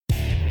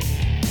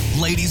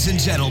Ladies and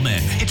gentlemen,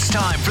 it's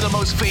time for the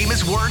most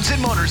famous words in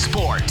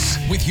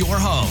motorsports with your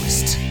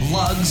host,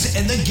 Lugs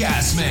and the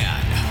Gas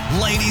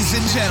Man. Ladies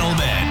and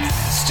gentlemen,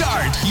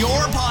 start your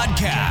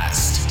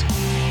podcast.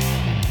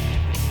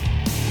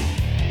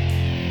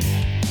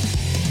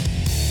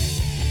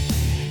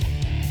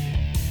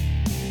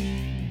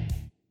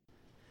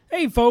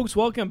 Hey folks,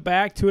 welcome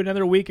back to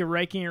another week of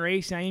Wrecking and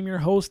Racing. I am your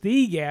host,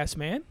 the Gas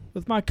Man,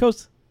 with my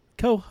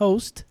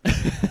co-host,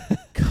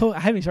 I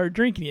haven't started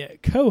drinking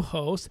yet,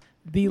 co-host,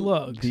 the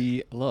Lugs.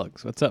 The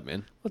Lugs. What's up,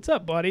 man? What's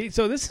up, buddy?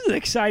 So this is an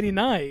exciting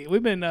night.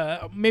 We've been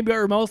maybe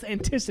our most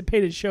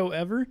anticipated show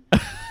ever.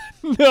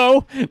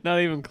 No, not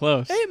even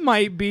close. It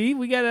might be.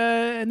 We got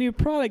a new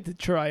product to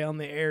try on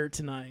the air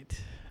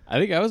tonight. I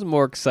think I was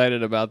more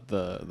excited about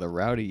the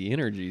Rowdy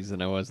Energies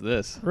than I was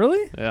this.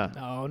 Really? Yeah.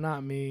 No,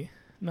 not me.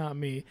 Not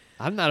me.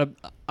 I'm not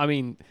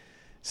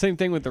same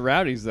thing with the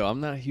Rowdies, though.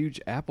 I'm not a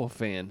huge Apple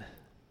fan.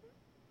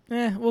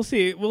 We'll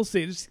see. We'll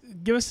see. Just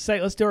give us a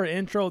sec. Let's do our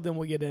intro, then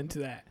we'll get into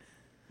that.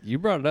 You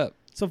brought it up.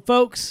 So,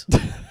 folks,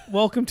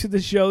 welcome to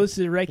the show. This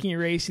is Wrecking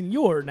and Racing,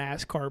 your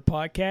NASCAR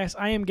podcast.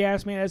 I am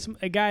Gasman. As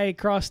a guy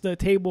across the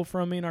table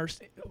from me in our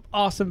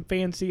awesome,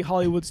 fancy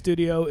Hollywood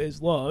studio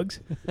is Lugs.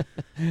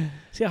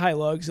 Say hi,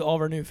 Lugs, to all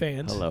of our new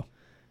fans. Hello.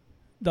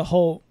 The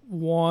whole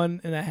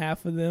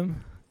 1.5 of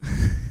them.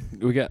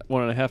 We got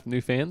 1.5 new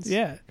fans?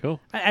 Yeah.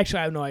 Cool. I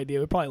have no idea.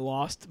 We probably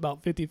lost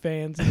about 50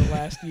 fans in the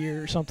last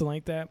year or something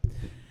like that.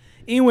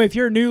 Anyway, if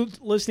you're new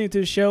listening to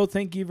the show,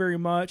 thank you very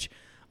much.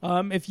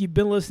 If you've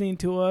been listening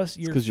to us,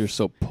 It's because you're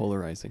so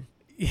polarizing.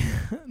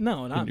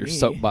 No, not in your me.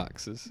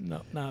 soapboxes.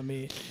 No, not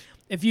me.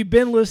 If you've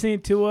been listening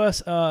to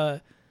us,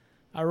 I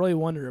really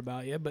wonder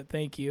about you, but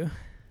thank you.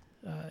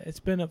 It's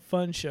been a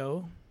fun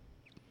show.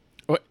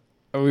 What?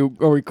 Are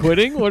we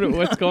quitting?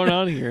 What's going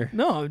on here?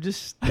 No, I'm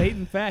just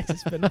stating facts.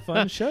 It's been a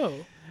fun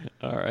show.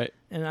 All right.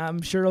 And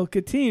I'm sure it'll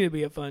continue to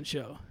be a fun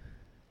show.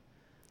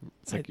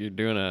 It's like you're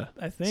doing a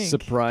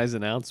surprise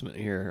announcement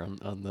here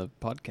on the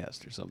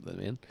podcast or something,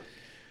 man.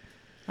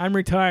 I'm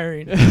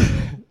retiring.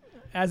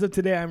 As of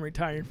today, I'm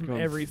retiring from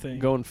everything.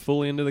 Going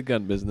fully into the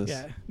gun business.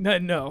 Yeah.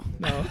 No.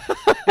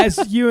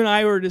 As you and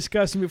I were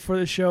discussing before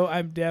the show,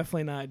 I'm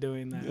definitely not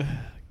doing that.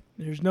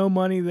 There's no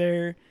money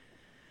there.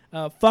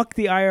 Fuck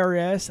the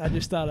IRS. I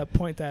just thought I'd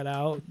point that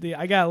out.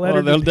 I got a letter.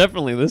 Well, they're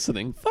definitely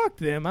listening. Fuck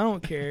them. I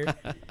don't care.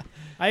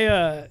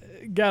 I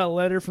got a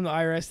letter from the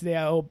IRS today.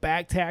 I owe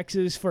back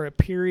taxes for a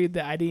period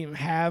that I didn't even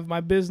have my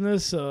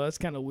business, so that's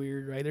kind of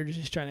weird, right? They're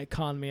just trying to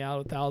con me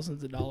out of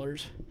thousands of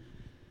dollars.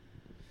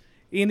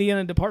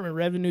 Indiana Department of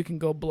Revenue can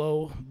go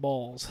blow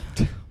balls.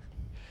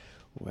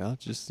 Well,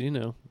 just,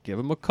 give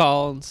them a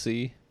call and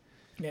see.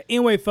 Yeah.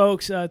 Anyway,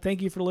 folks,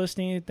 thank you for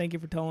listening. Thank you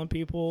for telling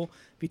people.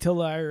 If you tell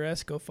the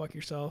IRS, go fuck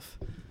yourself,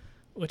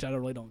 which I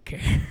really don't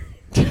care.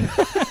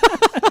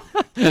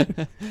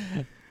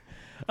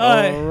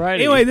 Alrighty.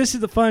 Anyway, this is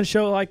the fun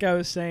show, like I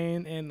was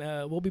saying, and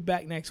we'll be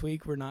back next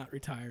week. We're not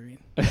retiring.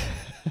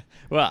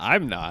 Well,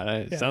 I'm not.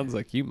 It sounds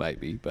like you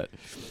might be, but.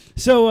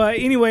 So,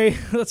 anyway,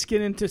 let's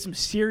get into some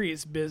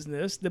serious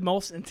business. The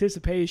most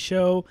anticipated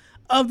show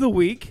of the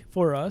week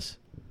for us.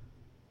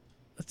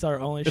 That's our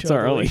only show. It's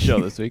our only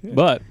show this week.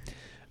 But,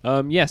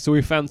 so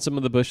we found some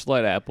of the Busch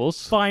Light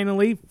apples.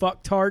 Finally,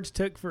 fucktards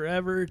took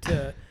forever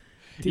to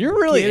You're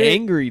really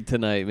angry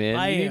tonight,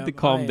 man. You need to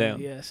calm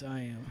down. Yes,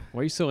 I am.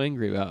 What are you so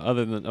angry about,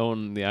 other than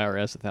owing the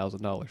IRS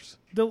 $1,000?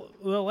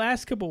 The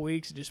last couple of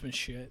weeks have just been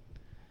shit.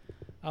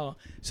 Oh,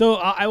 so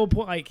I will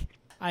point,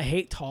 I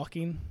hate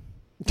talking.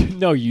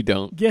 No, you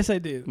don't. Yes, I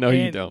do. No,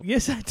 you don't.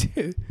 Yes, I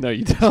do. No,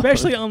 you don't.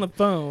 Especially on the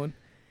phone.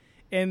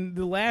 And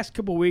the last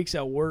couple of weeks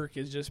at work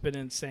has just been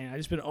insane. I've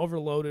just been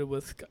overloaded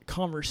with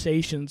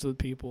conversations with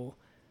people.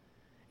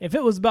 If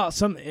it was about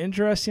something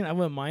interesting, I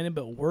wouldn't mind it,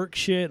 but work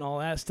shit and all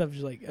that stuff is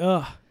just like,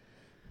 ugh.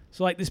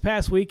 So, this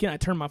past weekend, I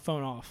turned my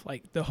phone off.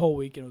 The whole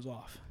weekend was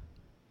off.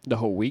 The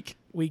whole week?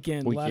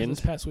 Weekend.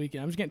 This past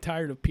weekend. I'm just getting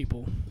tired of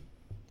people.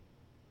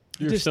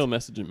 You're still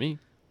messaging me.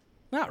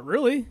 Not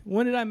really.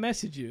 When did I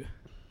message you?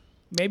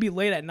 Maybe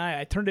late at night.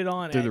 I turned it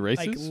on through the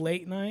races?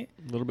 Late night.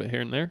 A little bit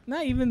here and there?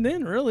 Not even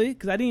then, really,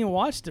 because I didn't even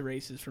watch the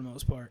races for the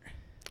most part.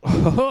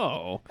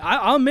 Oh.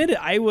 I'll admit it.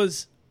 I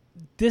was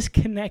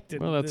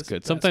disconnected. Well, that's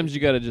good. Sometimes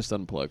you got to just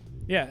unplug.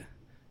 Yeah.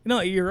 No,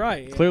 you're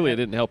right. Clearly, it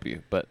didn't help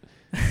you, but.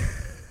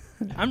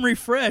 I'm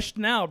refreshed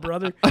now,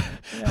 brother.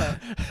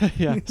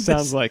 Yeah,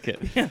 sounds like it.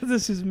 Yeah,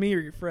 this is me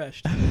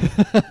refreshed.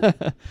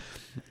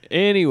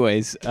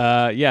 Anyways,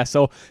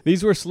 so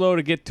these were slow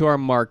to get to our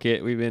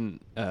market. We've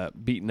been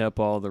beating up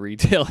all the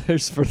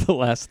retailers for the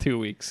last 2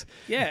 weeks.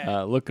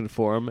 Yeah. Looking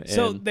for them.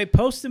 So they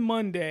posted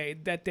Monday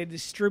that they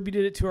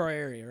distributed it to our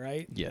area,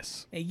 right?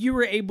 Yes. And you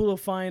were able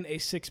to find a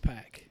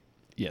 6-pack.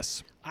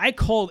 Yes. I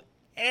called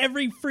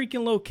every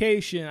freaking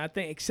location, I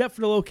think, except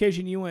for the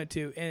location you went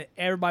to, and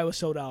everybody was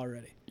sold out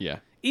already. Yeah.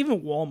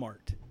 Even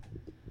Walmart.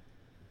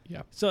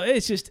 Yeah. So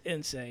it's just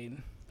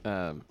insane.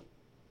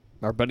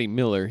 Our buddy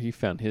Miller, he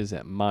found his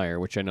at Meyer,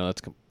 which I know that's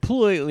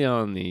completely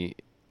on the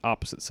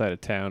opposite side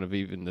of town of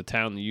even the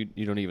town you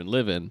don't even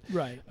live in.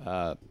 Right.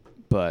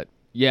 But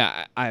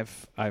Yeah,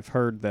 I've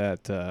heard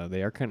that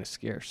they are kind of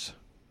scarce.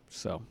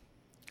 So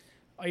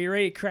Are you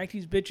ready to crack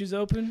these bitches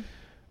open?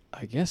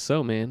 I guess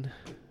so, man.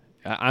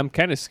 I'm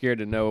kind of scared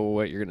to know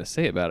what you're going to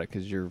say about it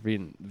because you're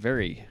being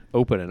very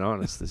open and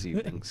honest this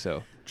evening.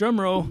 So Drum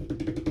roll. all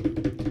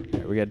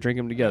right, we got to drink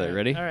them together.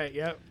 Ready? All right,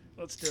 yep.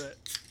 Let's do it.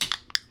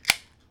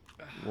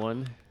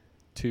 1,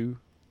 2,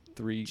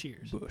 3.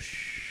 Cheers.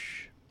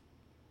 Bush.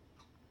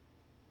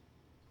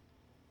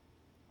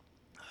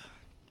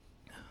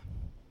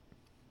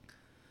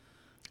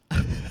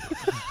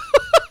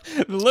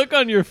 The look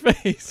on your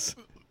face.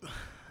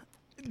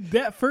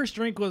 That first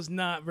drink was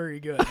not very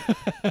good.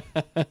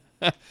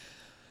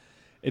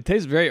 It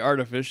tastes very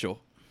artificial.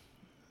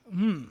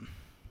 I'm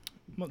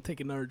going to take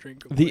another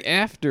drink. The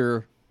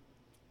after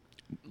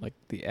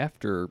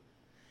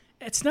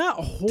It's not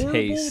horrible,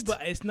 taste.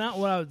 but it's not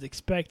what I was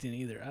expecting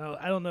either.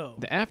 I don't know.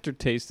 the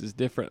aftertaste is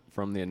different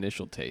from the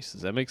initial taste.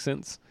 Does that make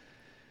sense?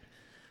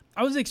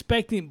 I was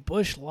expecting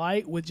Busch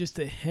Light with just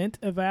a hint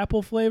of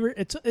apple flavor.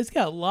 It's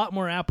got a lot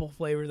more apple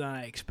flavor than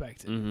I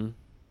expected. Mm-hmm.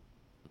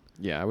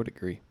 Yeah, I would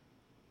agree.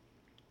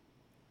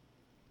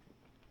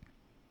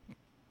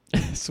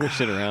 Switch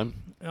it around.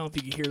 I don't know if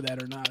you can hear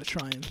that or not. I'm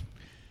trying.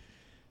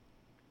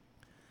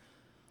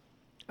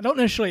 I don't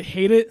necessarily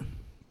hate it,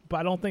 but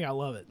I don't think I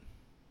love it.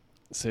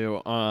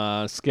 So,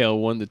 scale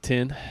 1 to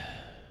 10.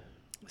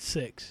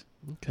 6,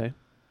 Okay.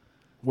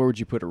 Where would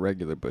you put a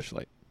regular Busch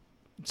Light?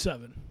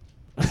 7.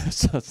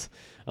 So it's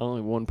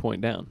only 1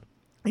 point down.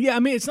 Yeah, I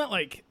mean it's not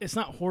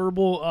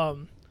horrible.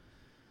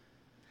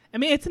 I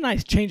mean it's a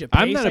nice change of pace.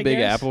 I'm not a big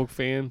guess. Apple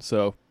fan,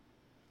 so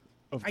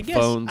of I the guess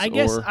phones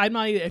or I'm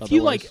not. If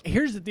you like, otherwise.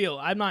 here's the deal.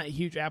 I'm not a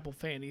huge Apple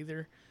fan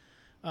either.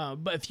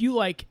 But if you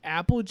like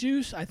apple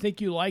juice, I think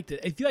you liked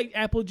it. If you like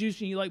apple juice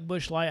and you like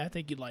Busch Light, I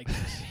think you'd like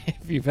this.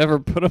 if you've ever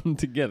put them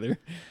together.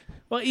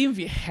 Well, even if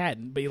you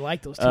hadn't, but you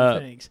like those two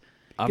things,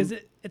 because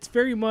it's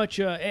very much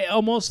it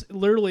almost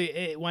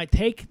literally when I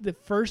take the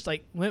first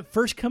when it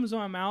first comes in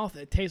my mouth,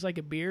 it tastes like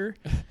a beer,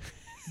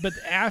 but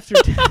after.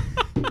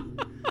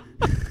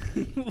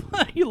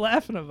 What are you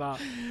laughing about?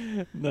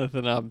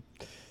 Nothing. I'm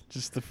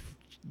just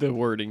the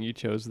wording you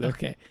chose there.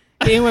 Okay.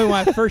 Anyway, when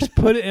I first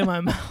put it in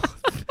my mouth,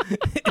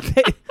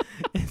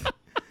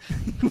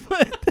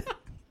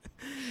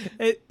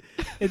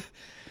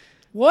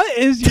 what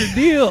is your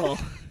deal?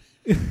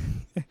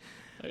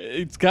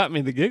 It's got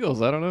me the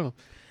giggles. I don't know.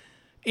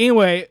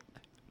 Anyway,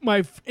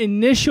 my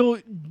initial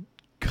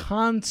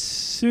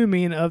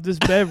consuming of this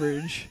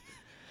beverage,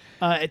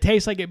 it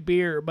tastes like a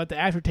beer, but the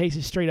aftertaste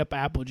is straight up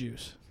apple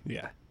juice.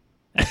 Yeah.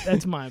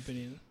 That's my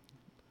opinion.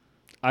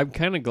 I'm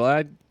kind of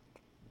glad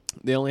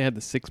they only had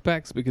the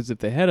 6-packs because if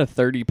they had a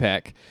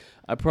 30-pack,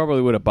 I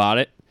probably would have bought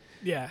it.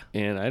 Yeah.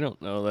 And I don't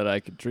know that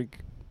I could drink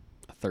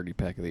a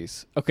 30-pack of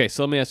these. Okay,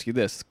 so let me ask you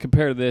this.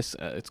 Compare to this.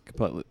 It's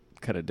completely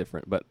kind of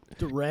different, but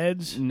The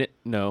Reds.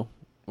 no.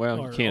 Well,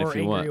 Or- you can or if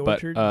you Angry want.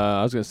 Orchard? But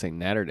I was going to say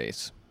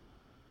Natterdays.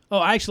 Oh,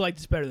 I actually like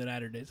this better than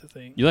Atterdays, I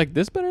think. You like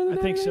this better than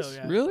I think so, Natterdays?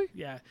 yeah. Really?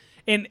 Yeah.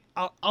 And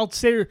I'll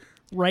say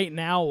right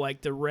now,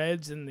 like the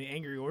Reds and the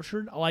Angry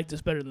Orchard, I like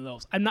this better than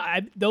those.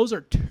 Those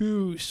are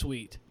too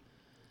sweet.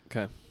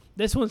 Okay.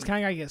 This one's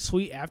kind of like a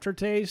sweet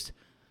aftertaste,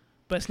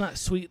 but it's not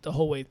sweet the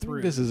whole way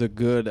through. This is a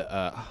good,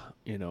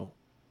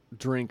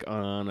 drink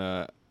on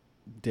a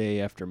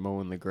day after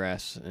mowing the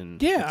grass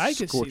and yeah, it's I could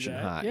see scorching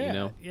that. hot, yeah, you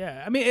know?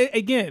 yeah. I mean,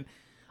 again,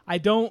 I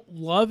don't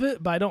love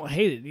it, but I don't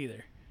hate it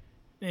either.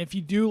 And if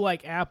you do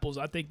like apples,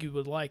 I think you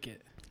would like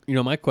it. You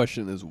know, my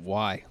question is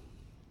why?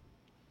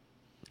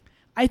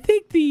 I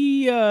think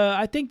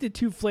the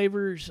two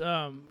flavors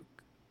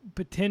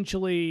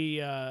potentially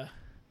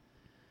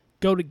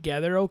go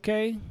together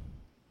okay.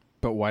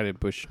 But why did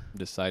Busch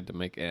decide to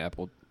make an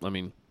apple? I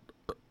mean,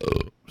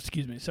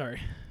 Excuse me. Sorry,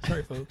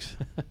 folks.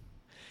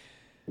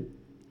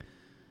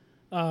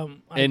 I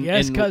And-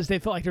 guess and- because they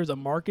felt like there was a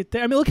market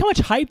there. I mean, look how much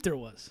hype there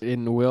was.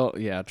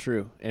 yeah,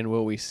 true. And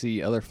will we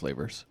see other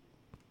flavors?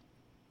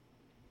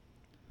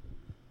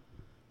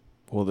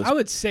 Well, this I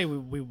would say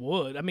we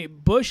would. I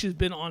mean, Busch has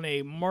been on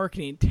a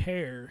marketing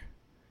tear,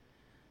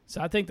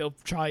 so I think they'll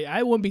try.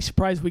 I wouldn't be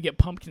surprised if we get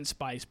pumpkin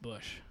spice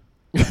Busch.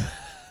 that's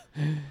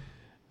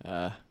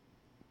I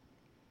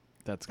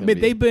gonna mean,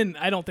 be they've been.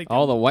 I don't think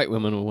all the white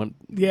women would want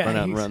Yeah, run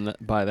out and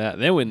buy that.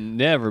 They would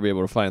never be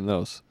able to find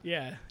those.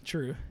 Yeah,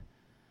 true.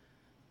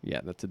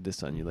 Yeah, that's a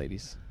diss on you,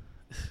 ladies.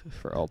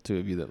 For all 2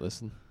 of you that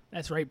listen,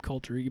 That's rape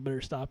culture. You better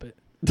stop it.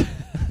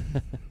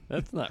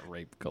 that's not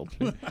rape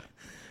culture.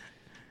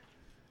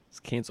 It's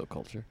cancel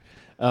culture.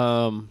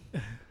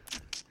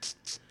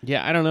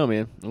 Yeah, I don't know,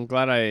 man. I'm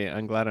glad I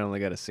only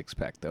got a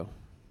 6-pack though.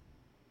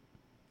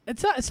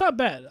 It's not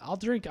bad. I'll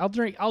drink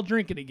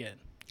it again.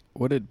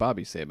 What did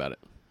Bobby say about it?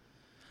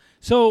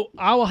 So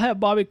I will have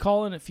Bobby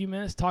call in a few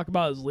minutes, talk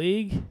about his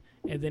league,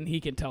 and then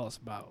he can tell us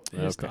about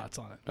his Okay. thoughts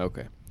on it.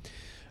 Okay.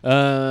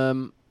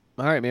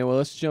 All right, man. Well,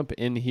 let's jump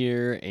in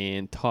here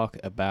and talk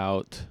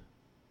about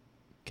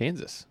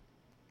Kansas.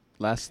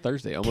 Last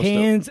Thursday,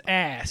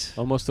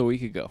 almost a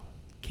week ago.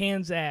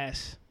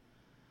 Kansas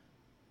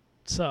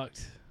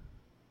sucked.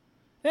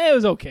 It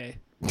was okay.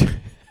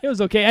 It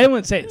was okay. I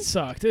wouldn't say it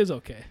sucked. It was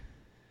okay.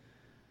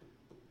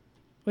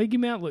 What do you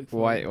give me that look for?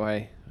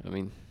 Why? I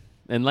mean,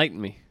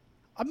 enlighten me.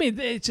 I mean,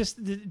 it's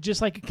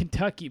just like a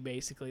Kentucky,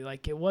 basically.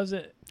 Like, it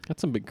wasn't... Got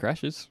some big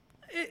crashes.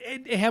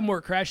 It had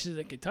more crashes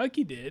than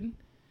Kentucky did.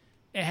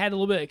 It had a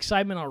little bit of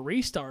excitement on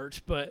restarts,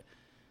 but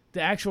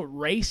the actual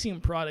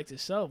racing product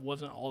itself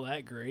wasn't all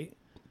that great.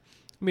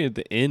 I mean, at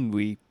the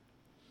end,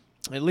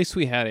 at least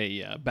we had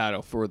a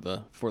battle for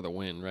the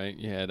win, right?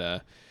 You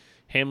had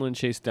Hamlin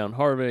chased down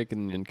Harvick,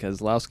 and then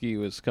Keselowski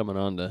was coming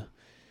on to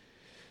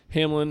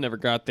Hamlin. Never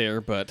got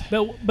there, but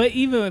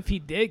even if he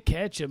did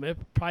catch him, he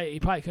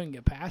probably couldn't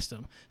get past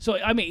him. So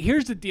I mean,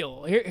 here's the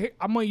deal. Here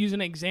I'm gonna use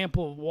an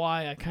example of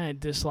why I kind of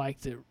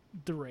disliked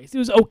the race. It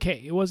was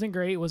okay. It wasn't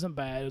great. It wasn't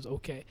bad. It was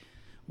okay.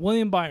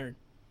 William Byron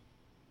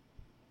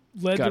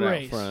led the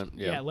race. Front,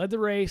 yeah, led the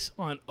race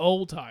on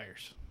old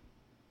tires.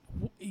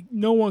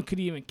 No one could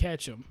even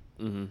catch him.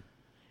 Mm-hmm.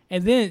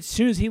 And then as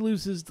soon as he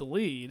loses the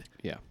lead,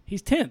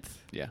 he's 10th.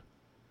 Yeah.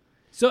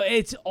 So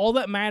it's all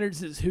that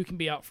matters is who can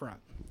be out front.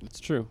 That's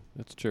true.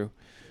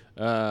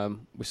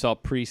 We saw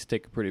Priest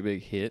take a pretty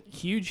big hit.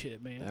 Huge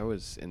hit, man. That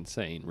was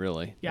insane,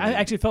 really. Yeah, I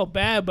actually felt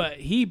bad, but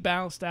he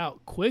bounced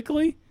out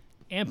quickly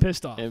and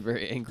pissed off. And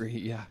very angry,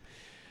 yeah.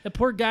 The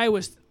poor guy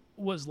was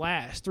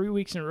last 3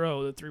 weeks in a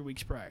row the 3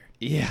 weeks prior.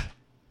 Yeah.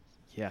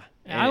 Yeah.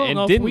 And I don't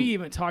know if we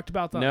even talked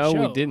about that on the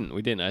show. No,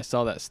 we didn't. I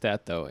saw that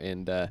stat, though,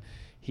 and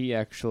he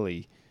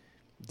actually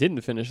didn't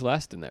finish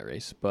last in that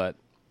race, but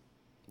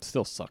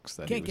still sucks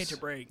that can't catch a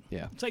break.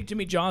 Yeah. It's like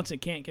Jimmy Johnson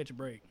can't catch a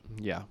break.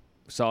 Yeah.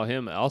 Saw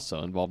him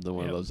also involved in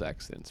one of those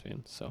accidents,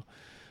 man. So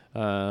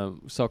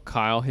saw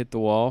Kyle hit the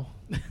wall.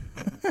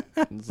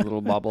 His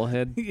little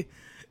bobblehead.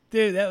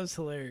 Dude, that was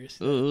hilarious.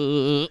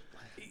 You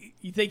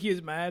think he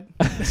was mad?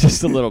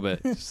 Just a little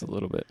bit.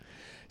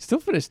 Still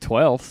finished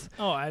 12th.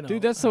 Oh, I know.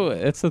 Dude, that's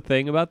the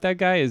thing about that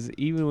guy is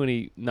even when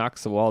he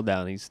knocks the wall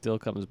down, he still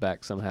comes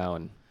back somehow.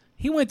 And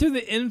he went through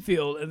the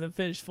infield and then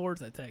finished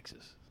 4th at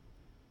Texas.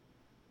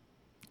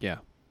 Yeah.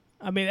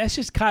 I mean, that's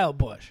just Kyle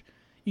Busch.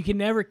 You can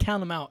never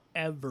count him out,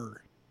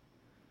 ever.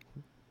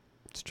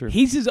 It's true.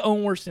 He's his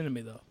own worst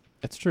enemy, though.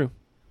 It's true.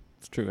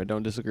 I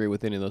don't disagree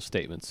with any of those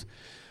statements.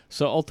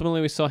 So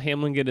ultimately, we saw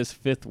Hamlin get his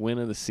 5th win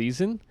of the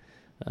season.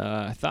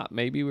 I thought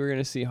maybe we were going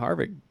to see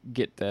Harvick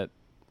get that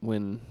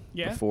win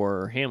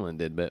before Hamlin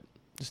did, but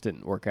just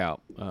didn't work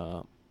out.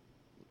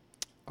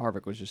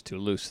 Harvick was just too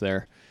loose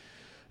there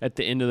at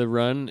the end of the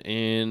run,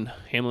 and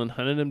Hamlin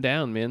hunted him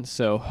down, man.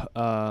 So,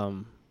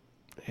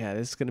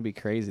 this is going to be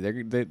crazy.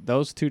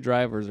 Those two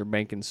drivers are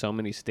banking so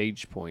many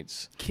stage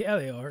points. Yeah,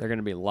 they are. They're going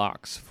to be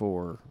locks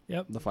for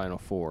the Final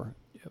Four.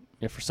 Yep.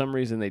 If for some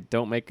reason they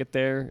don't make it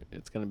there,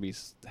 it's going to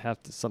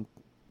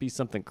be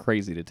something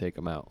crazy to take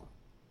them out.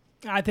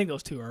 I think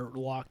those two are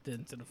locked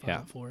into the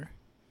Final Four.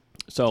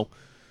 So,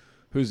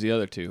 who's the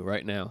other two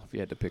right now, if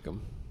you had to pick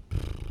them?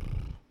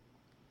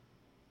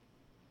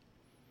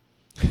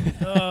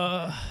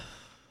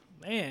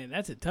 Man,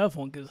 that's a tough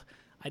one because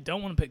I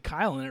don't want to put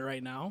Kyle in it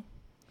right now.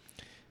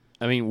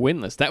 I mean,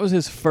 winless. That was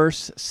his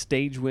first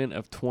stage win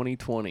of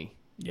 2020.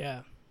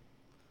 Yeah.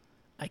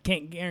 I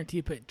can't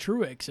guarantee put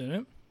Truex in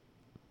it.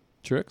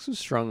 Truex was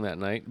strong that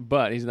night,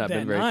 but he's not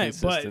been very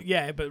consistent.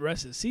 But the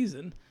rest of the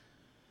season.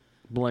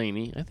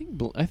 Blaney. I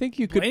think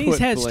you could Blaney's put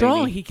had Blaney.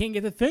 Strong. He can't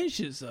get the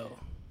finishes, though.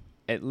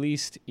 At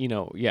least,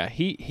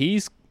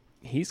 he's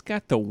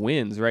got the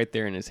wins right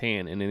there in his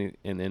hand, and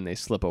then they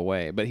slip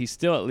away. But he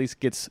still at least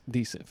gets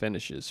decent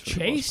finishes.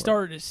 Chase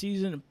started the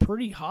season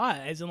pretty hot,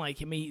 as in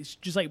he's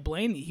just like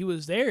Blaney. He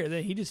was there,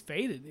 then he just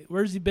faded.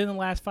 Where's he been in the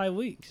last 5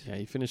 weeks? Yeah,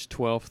 he finished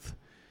 12th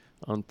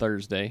on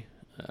Thursday.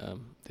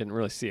 Didn't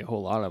really see a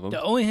whole lot of them.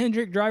 The only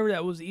Hendrick driver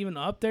that was even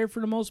up there for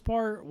the most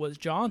part was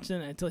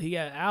Johnson until he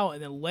got out,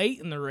 and then late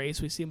in the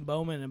race we seen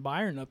Bowman and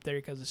Byron up there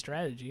because of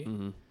strategy.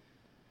 Mm-hmm.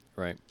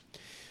 Right.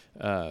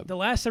 The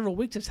last several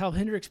weeks, that's how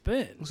Hendrick's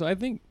been. So I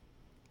think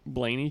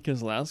Blaney,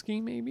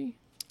 Keselowski, maybe?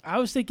 I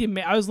was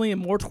leaning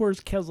more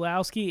towards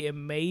Keselowski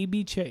and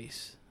maybe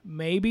Chase.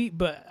 Maybe,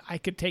 but I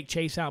could take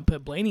Chase out and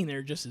put Blaney in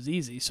there just as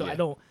easy. So I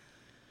don't.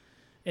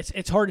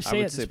 It's hard to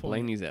say at this point. I would say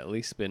Blaney's at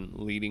least been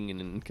leading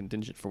and in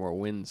contention for more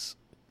wins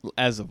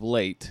as of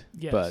late.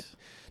 Yes.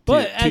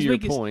 But to your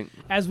point,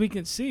 as we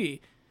can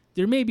see,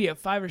 there may be a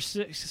 5 or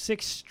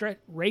 6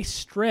 race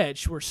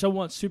stretch where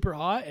someone's super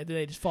hot and then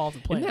they just fall off the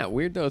plane. Isn't that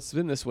weird, though? It's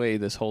been this way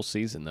this whole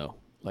season, though.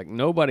 Like,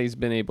 nobody's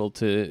been able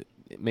to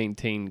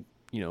maintain,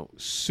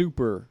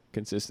 super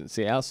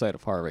consistency outside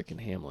of Harvick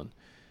and Hamlin.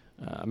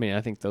 I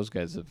think those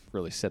guys have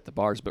really set the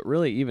bars. But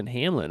really, even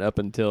Hamlin, up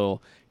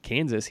until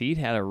Kansas, he'd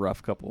had a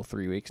rough couple of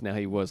 3 weeks. Now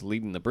he was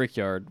leading the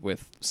Brickyard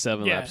with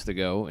 7 laps to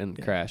go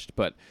and crashed.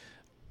 But,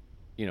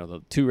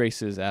 the 2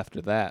 races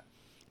after that.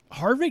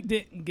 Harvick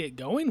didn't get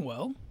going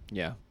well.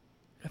 Yeah.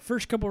 The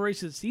first couple of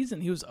races of the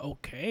season, he was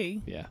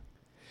okay. Yeah.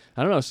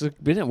 I don't know. It's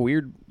been a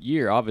weird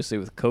year, obviously,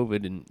 with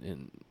COVID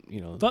and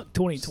fuck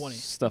 2020.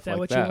 Stuff like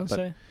that. Is that what you want to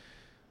say?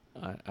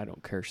 I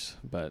don't curse,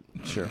 but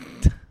sure.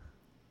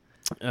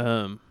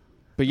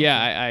 But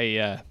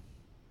yeah,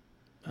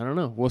 I don't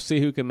know. We'll see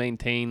who can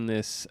maintain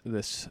this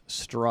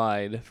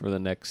stride for the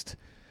next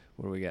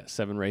what do we got?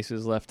 7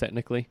 races left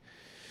technically.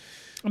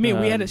 I mean,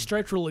 we had a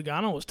stretch where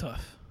Logano was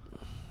tough.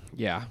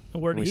 Yeah.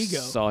 And where did he go?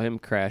 Saw him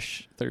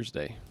crash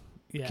Thursday.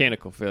 Yeah.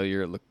 Mechanical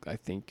failure, I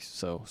think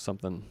so.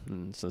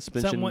 Something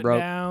suspension something went broke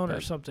down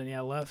or something. Yeah,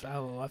 left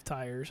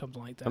tire or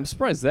something like that. I'm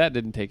surprised that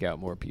didn't take out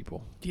more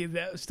people. Yeah,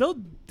 that still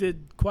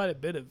did quite a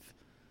bit of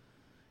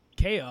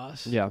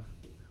chaos. Yeah.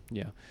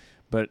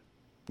 But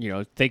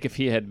think if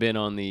he had been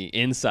on the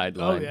inside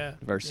line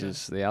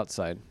versus the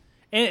outside.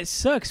 And it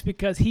sucks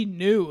because he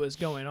knew what was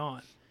going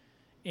on,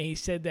 and he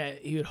said that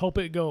he would hope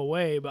it would go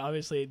away, but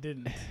obviously it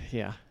didn't.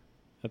 Yeah,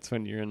 that's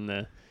when you're in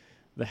the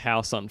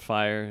house on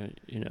fire,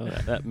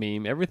 that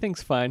meme.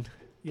 Everything's fine.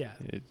 Yeah.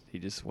 He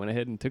just went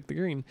ahead and took the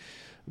green.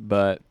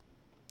 But,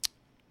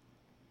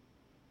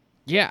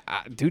 yeah,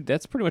 dude,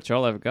 that's pretty much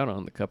all I've got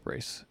on the Cup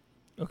race.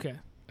 Okay.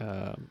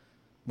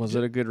 Was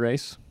it a good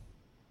race?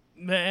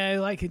 I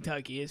like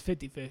Kentucky. It's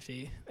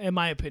 50-50. In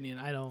my opinion,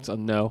 I don't. So,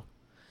 no.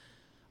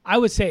 I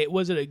would say,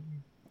 was it a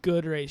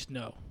good race?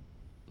 No.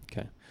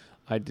 Okay.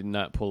 I did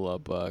not pull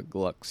up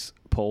Gluck's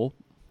poll.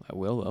 I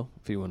will, though,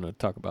 if you want to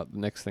talk about the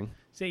next thing.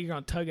 Say you're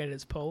going to tug at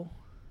his pole?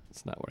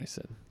 That's not what I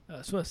said.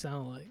 That's what it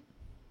sounded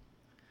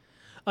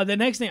like. The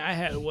next thing I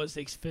had was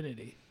the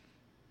Xfinity.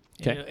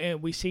 Okay.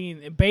 And we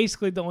seen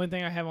basically the only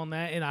thing I have on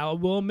that, and I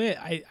will admit,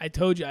 I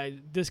told you I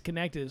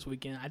disconnected this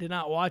weekend. I did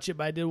not watch it,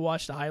 but I did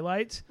watch the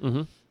highlights.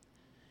 Mm-hmm.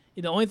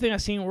 The only thing I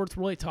seen worth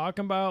really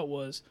talking about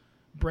was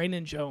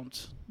Brandon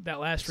Jones, that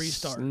last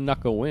restart.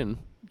 Snuck a win.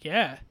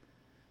 Yeah.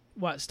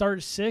 What,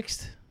 started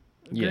 6th?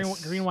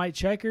 Yes. Green, white,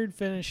 checkered,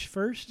 finished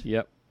first?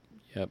 Yep.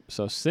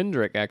 So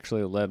Cindric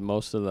actually led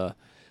most of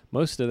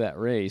that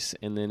race,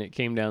 and then it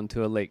came down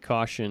to a late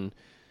caution.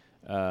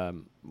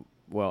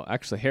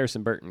 Actually,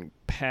 Harrison Burton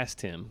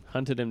passed him,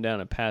 hunted him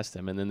down and passed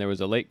him, and then there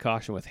was a late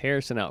caution with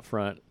Harrison out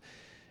front,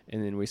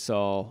 and then we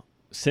saw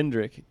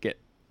Cindric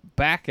get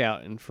back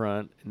out in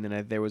front, and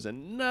then there was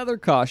another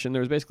caution.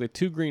 There was basically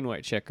 2 green,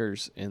 white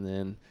checkers, and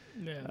then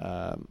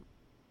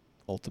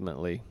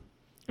ultimately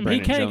he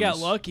kind of got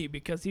lucky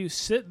because he was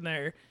sitting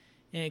there,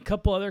 and a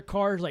couple other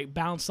cars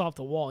bounced off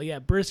the wall. Yeah,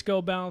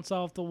 Briscoe bounced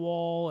off the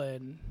wall,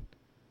 and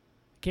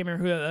I can't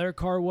remember who the other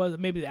car was.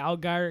 Maybe the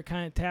Allgaier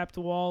kind of tapped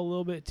the wall a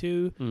little bit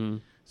too. Mm-hmm.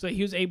 So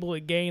he was able to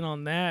gain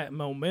on that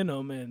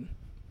momentum and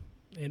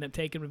end up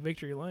taking the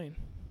victory lane.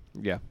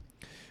 Yeah.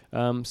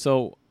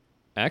 So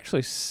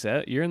actually,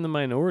 you're in the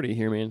minority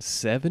here, man.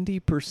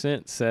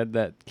 70% said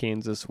that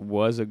Kansas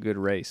was a good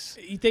race.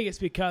 You think it's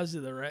because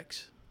of the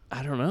wrecks?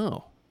 I don't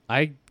know.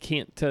 I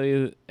can't tell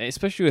you,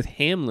 especially with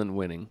Hamlin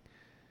winning.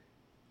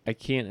 I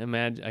can't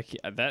imagine.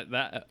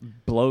 That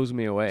blows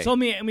me away. So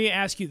let me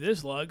ask you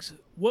this, Lugs.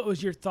 What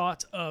was your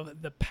thoughts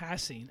of the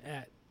passing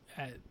at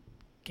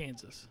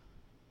Kansas?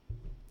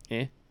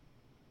 I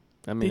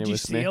mean, did you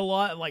see a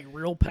lot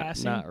real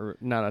passing?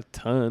 Not a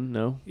ton,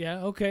 no.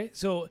 Yeah. Okay.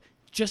 So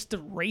just the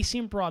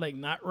racing product,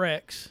 not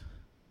wrecks.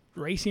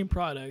 Racing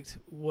product.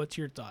 What's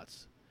your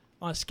thoughts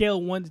on a scale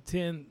of 1 to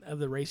 10 of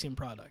the racing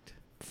product?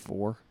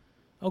 4.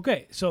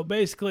 Okay. So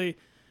basically,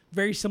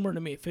 very similar to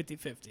me,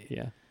 50-50.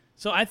 Yeah.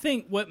 So I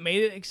think what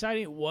made it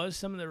exciting was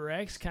some of the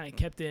wrecks kind of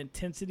kept the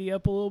intensity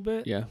up a little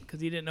bit. Yeah.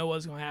 Because you didn't know what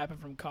was going to happen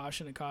from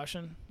caution to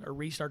caution or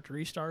restart to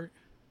restart.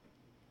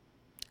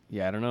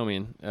 Yeah, I don't know,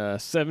 man.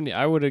 70.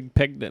 I would have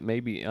pegged it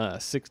maybe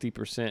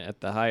 60% at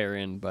the higher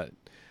end, but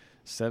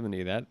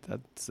 70. That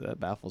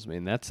baffles me,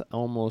 and that's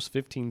almost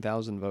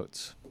 15,000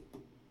 votes.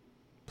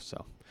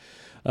 So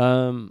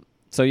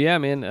yeah,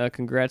 man.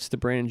 Congrats to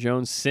Brandon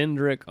Jones.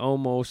 Cindric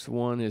almost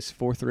won his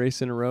 4th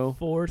race in a row.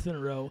 4th in a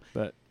row.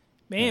 But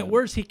man,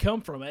 where's he come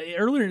from?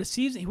 Earlier in the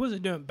season, he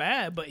wasn't doing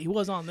bad, but he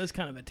was on this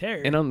kind of a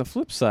tear. And on the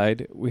flip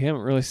side, we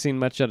haven't really seen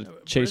much out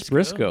of Chase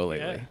Briscoe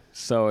lately. Yeah.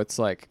 So it's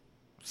like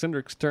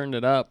Cindric's turned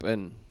it up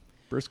and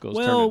Briscoe's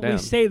turned it down. Well, we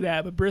say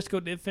that, but Briscoe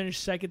did finish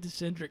second to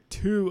Cindric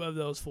 2 of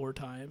those 4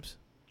 times.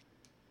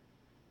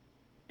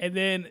 And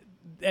then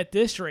at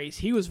this race,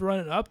 he was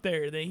running up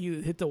there. Then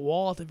he hit the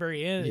wall at the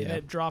very end and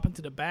then dropping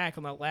to the back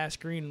on that last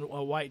green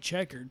white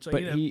checkered. So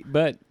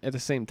but at the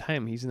same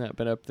time, he's not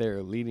been up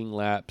there leading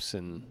laps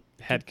and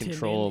had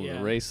control of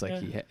the race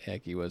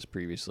like he was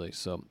previously.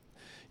 So,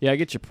 yeah, I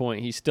get your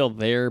point. He's still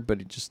there, but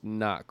it's just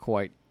not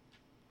quite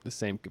the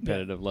same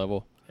competitive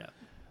level.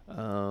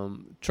 Yeah.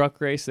 Truck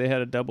race, they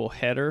had a double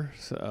header.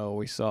 So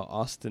we saw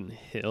Austin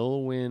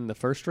Hill win the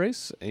first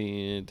race,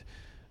 and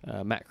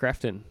Matt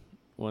Crafton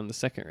won the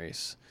second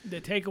race. The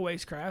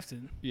takeaways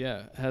Crafton.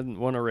 Yeah, hadn't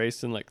won a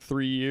race in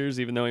 3 years,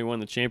 even though he won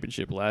the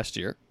championship last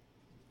year.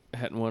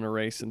 Hadn't won a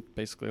race in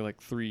basically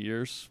 3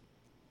 years.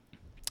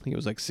 I think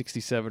it was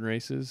 67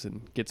 races,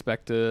 and gets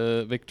back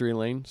to victory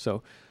lane.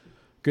 So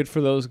good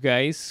for those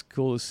guys.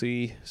 Cool to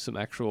see some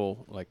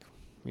actual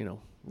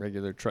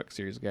regular truck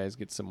series guys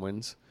get some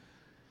wins.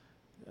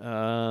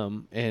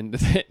 And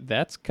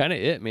that's kind of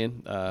it,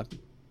 man.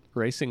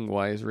 Racing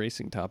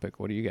topic.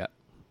 What do you got?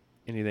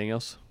 Anything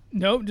else?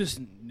 Nope, just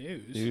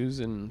news. News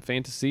and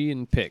fantasy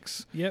and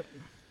picks. Yep.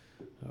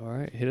 All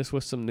right, hit us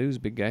with some news,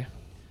 big guy.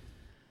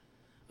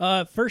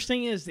 First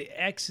thing is the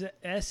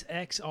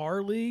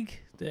SXR League.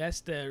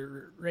 That's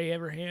the Ray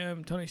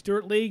Abraham, Tony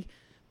Stewart League.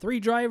 3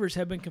 drivers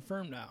have been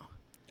confirmed now.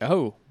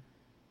 Oh,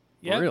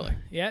 yep. Really?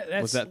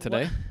 Yeah. Was that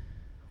today?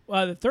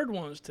 Well, the third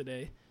one was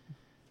today.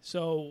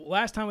 So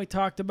last time we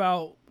talked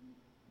about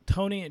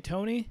Tony and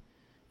Tony,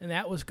 and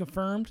that was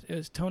confirmed. It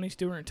was Tony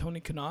Stewart and Tony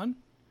Kanaan.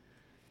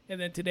 And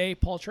then today,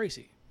 Paul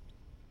Tracy.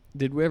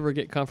 Did we ever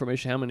get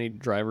confirmation how many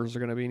drivers are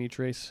going to be in each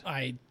race?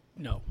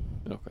 No.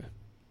 Okay.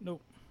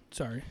 Nope.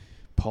 Sorry.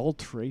 Paul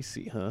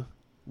Tracy, huh?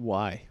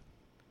 Why?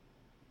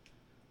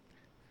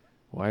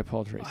 Why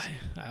Paul Tracy?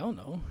 I don't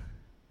know.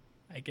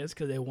 I guess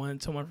because they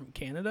wanted someone from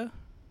Canada.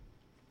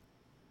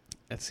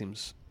 That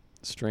seems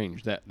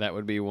strange. That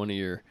would be one of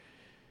your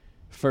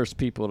first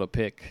people to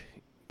pick,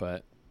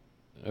 but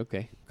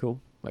okay,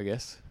 cool, I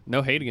guess.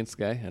 No hate against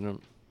the guy.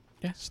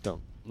 Just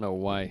don't know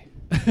why.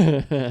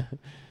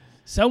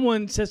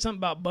 Someone said something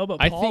about Bubba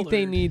Pollard. I think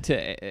they need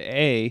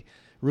to,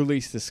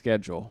 release the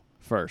schedule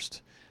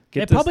first.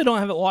 They probably don't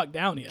have it locked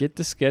down yet. Get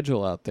the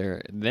schedule out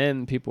there.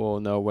 Then people will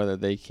know whether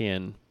they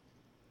can,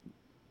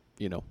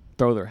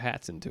 throw their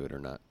hats into it or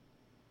not.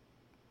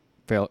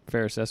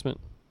 Fair assessment?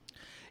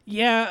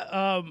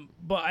 Yeah,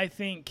 but I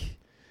think...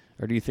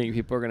 Or do you think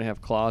people are going to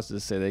have clauses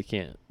that say they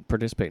can't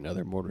participate in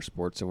other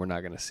motorsports and we're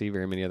not going to see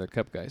very many other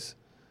Cup guys?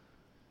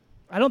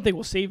 I don't think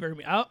we'll see very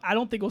many. I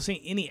don't think we'll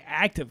see any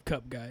active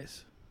Cup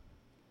guys.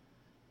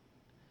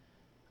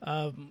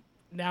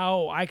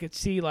 Now I could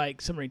see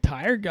like some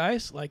retired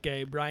guys, like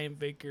a Brian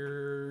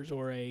Vickers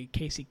or a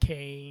Casey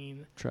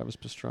Kane. Travis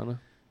Pastrana?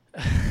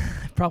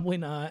 Probably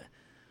not.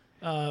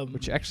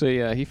 Which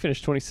actually, he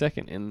finished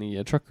 22nd in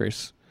the truck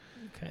race.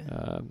 Okay.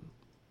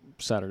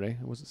 Saturday.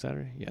 Was it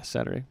Saturday? Yeah,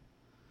 Saturday.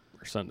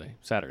 Or Sunday.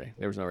 Saturday.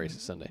 There was no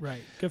race Sunday.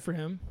 Right. Good for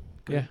him.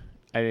 Good.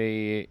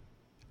 Yeah.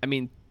 I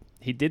mean,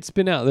 he did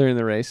spin out there in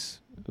the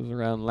race. It was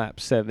around lap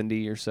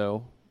 70 or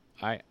so.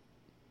 I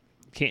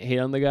can't hate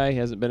on the guy. He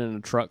hasn't been in a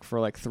truck for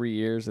like 3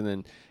 years and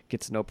then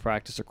gets no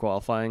practice or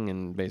qualifying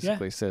and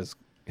basically says,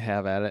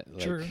 have at it.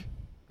 Like, True.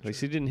 At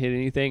least he didn't hit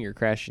anything or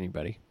crash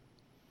anybody.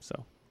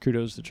 So,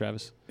 kudos to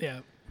Travis.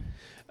 Yeah.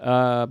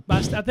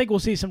 But I think we'll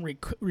see some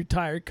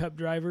retired Cup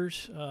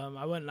drivers.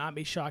 I would not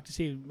be shocked to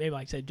see maybe,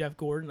 like I said, Jeff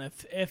Gordon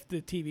if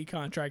the TV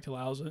contract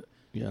allows it.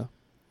 Yeah.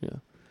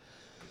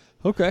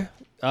 Okay.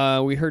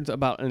 We heard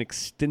about an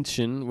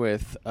extension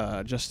with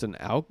Justin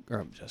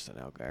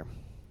Allgaier,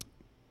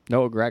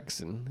 Noah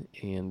Gragson,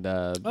 and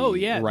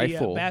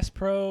Rifle. The Bass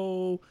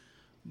Pro,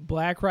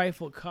 Black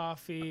Rifle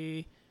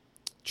Coffee,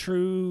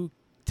 True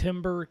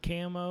Timber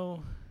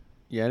Camo.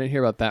 Yeah, I didn't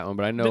hear about that one,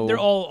 but I know they're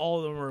all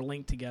of them are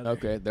linked together.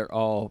 Okay, they're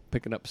all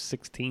picking up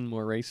 16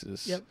 more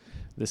races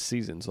this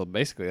season. So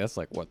basically, that's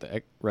like what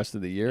the rest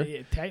of the year.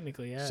 Yeah,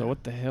 technically, yeah. So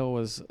what the hell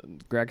was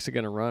Gragson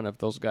going to run if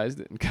those guys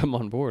didn't come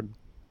on board?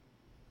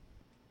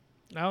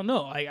 I don't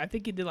know. I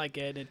think he did like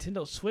a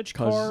Nintendo Switch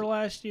car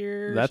last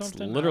year. That's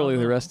something. literally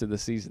the rest of the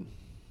season.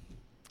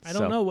 I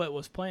don't know what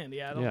was planned.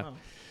 Yeah, I don't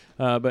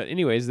know. But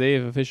anyways, they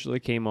have officially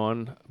came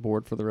on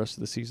board for the rest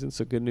of the season.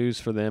 So good news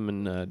for them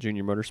in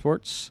Junior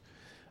Motorsports.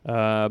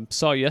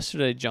 Saw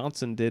yesterday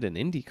Johnson did an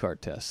IndyCar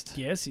test.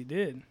 Yes, he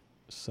did.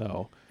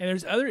 So, and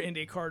there's other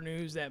IndyCar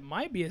news that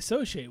might be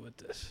associated with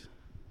this.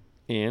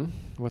 And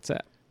what's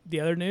that? The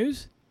other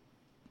news?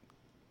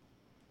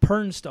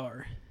 Pern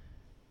star.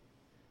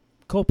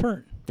 Cole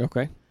Pern.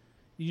 Okay.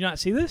 Did you not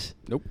see this?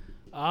 Nope.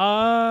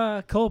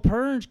 Cole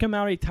Pern's come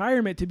out of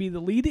retirement to be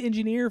the lead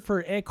engineer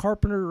for Ed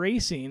Carpenter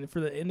Racing for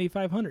the Indy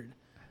 500.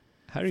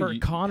 How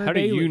do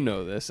you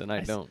know this and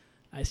I don't?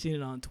 I seen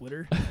it on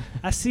Twitter.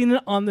 I seen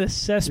it on the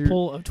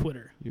cesspool of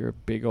Twitter. You're a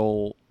big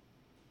old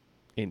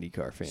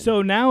IndyCar fan.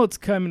 So now it's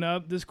coming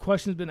up. This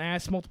question's been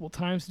asked multiple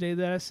times today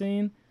that I've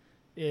seen.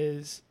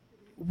 Is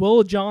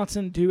will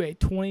Johnson do a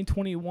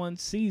 2021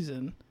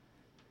 season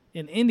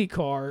in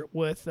IndyCar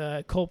with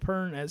Cole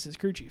Pern as his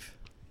crew chief?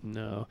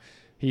 No.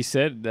 He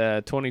said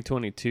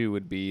 2022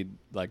 would be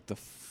like the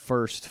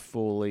first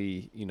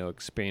fully,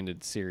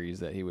 expanded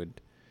series that he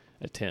would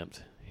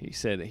attempt. He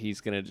said that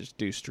he's going to just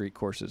do street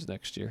courses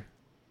next year.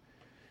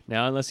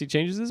 Now, unless he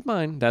changes his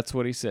mind, that's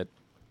what he said.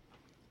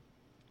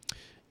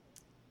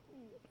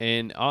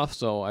 And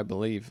also, I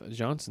believe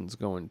Johnson's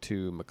going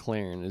to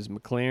McLaren. Is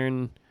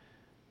McLaren,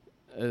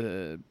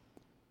 is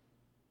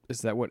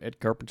that what Ed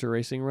Carpenter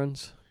Racing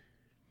runs?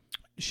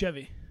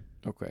 Chevy.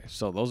 Okay,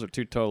 so those are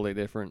two totally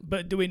different.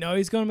 But do we know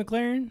he's going to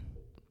McLaren?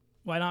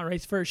 Why not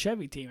race for a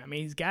Chevy team? I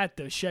mean, he's got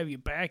the Chevy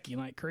backing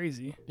like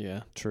crazy.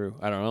 Yeah, true.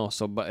 I don't know.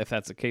 So, but if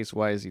that's the case,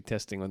 why is he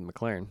testing with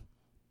McLaren?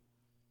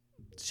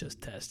 It's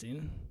just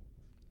testing.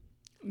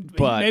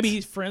 But maybe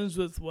he's friends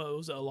with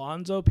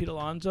Alonso, Pete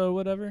Alonso, or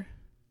whatever.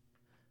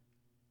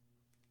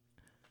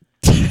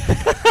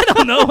 I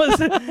don't know.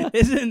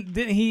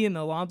 Didn't he and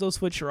Alonso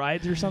switch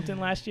rides or something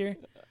last year?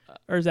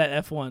 Or is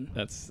that F1?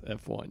 That's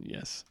F1.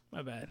 Yes.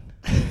 My bad.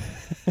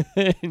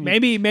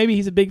 maybe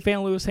he's a big fan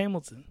of Lewis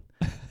Hamilton.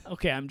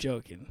 Okay, I'm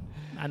joking.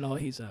 I know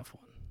he's F1.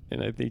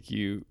 And I think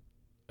you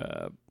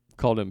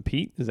called him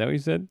Pete. Is that what you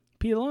said?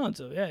 Pete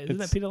Alonso. Yeah, isn't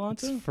that Pete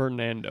Alonso? It's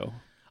Fernando.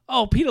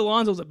 Oh, Pete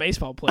Alonso's a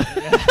baseball player.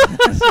 Yeah.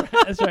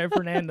 That's right.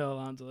 Fernando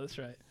Alonso. That's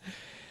right.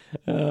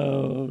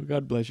 Oh,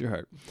 God bless your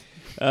heart.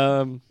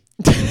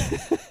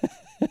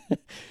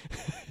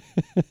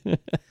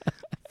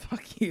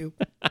 Fuck you.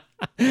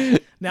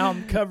 Now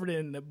I'm covered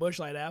in the Busch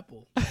Light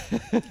apple.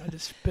 I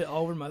just spit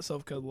all over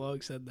myself because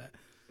Lug said that.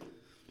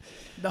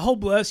 The whole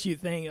bless you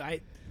thing, I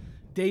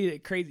dated a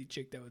crazy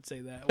chick that would say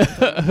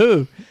that.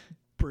 Who?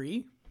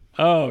 Bree.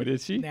 Oh,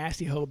 did she?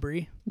 Nasty hoe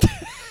Bree.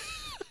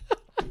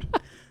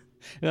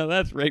 No,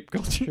 that's rape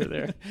culture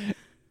there.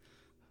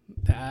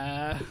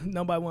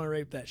 Nobody want to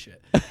rape that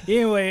shit.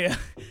 Anyway,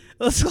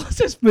 let's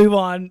just move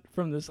on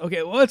from this.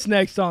 Okay, what's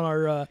next on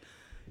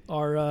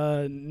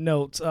our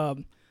notes?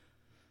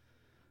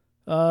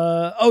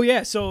 Oh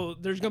yeah, so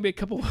there's gonna be a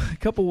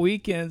couple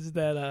weekends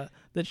that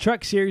the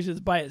truck series is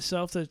by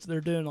itself. So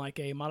they're doing like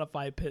a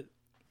modified pit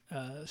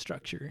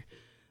structure.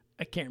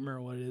 I can't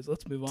remember what it is.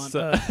 Let's move on.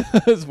 So,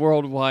 it's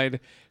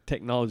Worldwide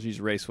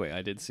Technologies Raceway.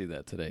 I did see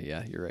that today.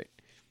 Yeah, you're right.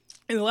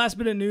 And the last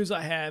bit of news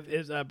I have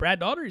is Brad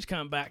Daugherty's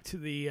coming back to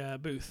the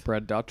booth.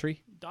 Brad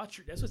Daugherty?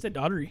 Daugherty. That's what I said,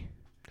 Daugherty.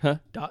 Huh?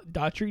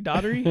 Daugherty?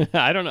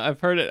 I don't know.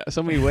 I've heard it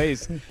so many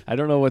ways. I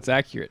don't know what's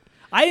accurate.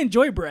 I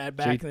enjoy Brad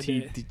back in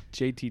the day.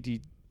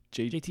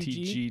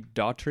 JTG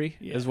Daugherty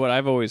is what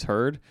I've always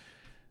heard.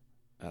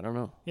 I don't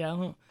know. Yeah, I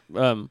don't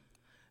know.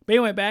 But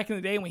anyway, back in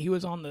the day when he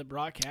was on the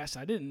broadcast,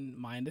 I didn't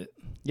mind it.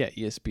 Yeah,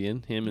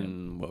 ESPN, him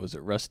and what was it,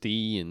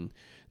 Rusty and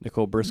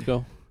Nicole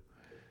Briscoe.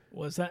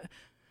 Was that?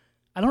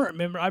 I don't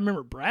remember. I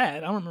remember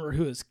Brad. I don't remember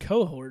who his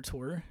cohorts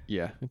were.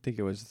 Yeah, I think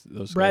it was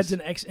those Brad's guys.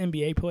 an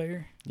ex-NBA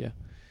player. Yeah.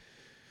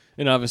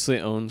 And obviously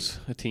owns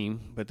a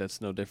team, but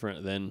that's no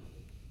different than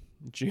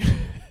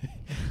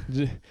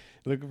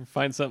looking for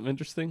find something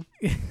interesting.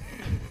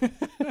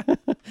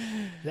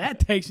 That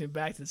takes me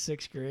back to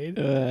 6th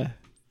grade.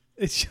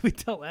 Should we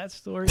tell that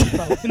story?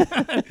 Probably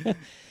not.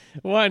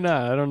 Why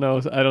not? I don't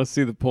know. I don't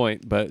see the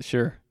point, but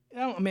sure.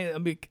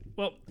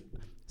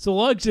 So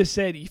Lug just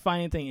said you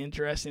find anything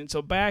interesting.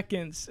 So back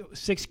in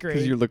 6th grade.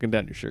 Because you're looking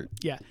down your shirt.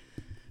 Yeah.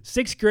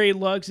 6th grade,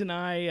 Lugs and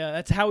I,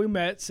 that's how we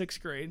met,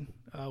 6th grade.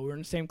 We were in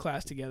the same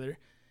class together.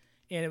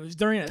 And it was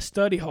during a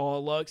study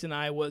hall. Lugs and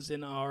I was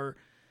in our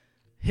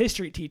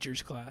history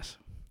teacher's class.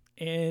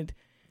 And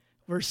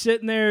we're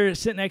sitting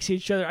next to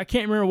each other. I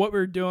can't remember what we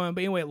were doing,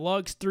 but anyway,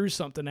 Lugs threw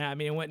something at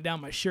me and went down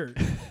my shirt.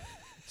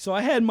 So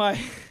I had my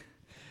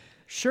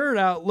shirt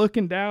out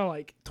looking down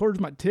like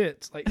towards my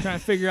tits, like trying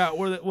to figure out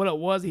what it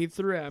was he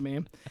threw at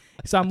me.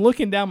 So I'm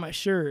looking down my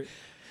shirt,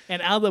 and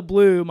out of the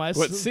blue,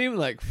 what seemed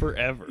like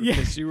forever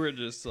because you were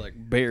just like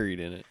buried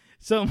in it.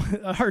 So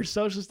our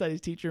social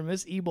studies teacher,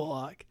 Miss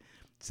Ebelhawk,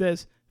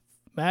 says,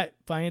 "Matt,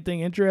 find anything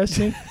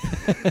interesting?"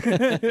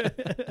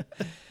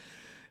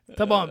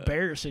 Talk about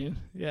embarrassing.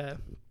 Yeah.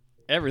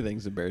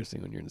 Everything's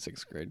embarrassing when you're in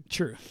 6th grade.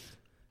 True.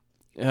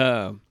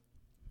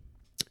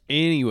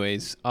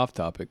 Anyways, off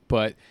topic,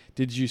 but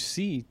did you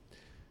see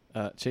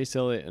Chase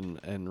Elliott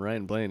and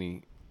Ryan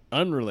Blaney,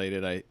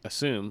 unrelated, I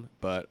assume,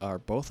 but are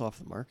both off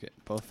the market?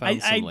 Both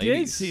found some ladies. I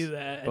did see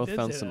that. Both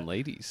found some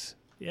ladies.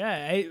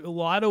 Yeah, a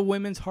lot of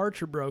women's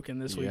hearts are broken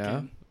this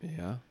weekend.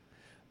 Yeah.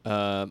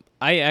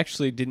 I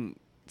actually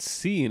didn't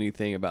see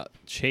anything about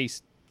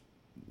Chase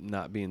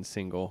not being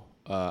single.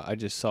 I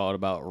just saw it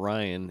about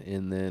Ryan,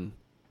 and then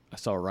I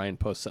saw Ryan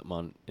post something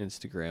on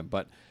Instagram.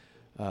 But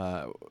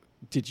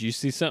did you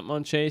see something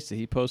on Chase? Did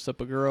he post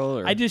up a girl?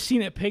 Or? I just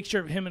seen a picture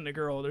of him and the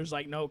girl. There's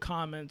like no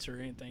comments or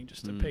anything.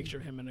 Just a picture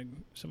of him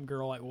and some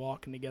girl like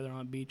walking together on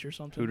a beach or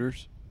something.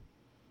 Hooters?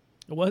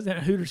 It wasn't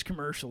a Hooters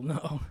commercial,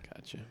 no.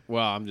 Gotcha.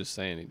 Well, I'm just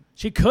saying.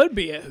 She could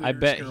be a Hooters I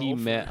bet girl he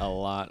met a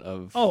lot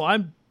of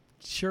I'm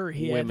sure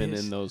he women had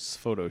in those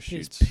photo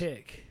shoots. His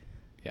pick.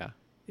 Yeah.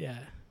 Yeah.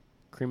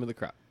 Cream of the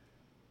crop.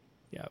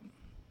 Yeah.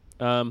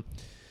 What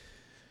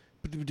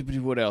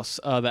else?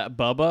 That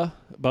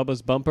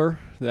Bubba's bumper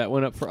that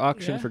went up for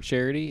auction for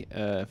charity,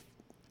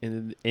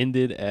 ended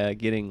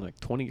getting like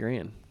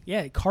 $20,000.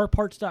 Yeah,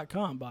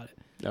 carparts.com bought it.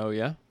 Oh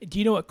yeah. Do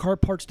you know what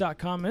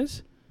carparts.com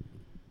is?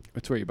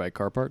 It's where you buy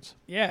car parts.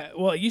 Yeah.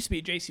 Well, it used to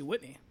be J.C.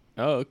 Whitney.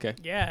 Oh, okay.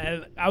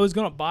 Yeah, I was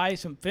gonna buy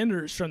some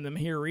fenders from them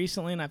here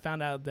recently, and I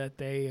found out that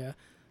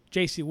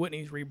J.C.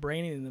 Whitney's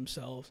rebranding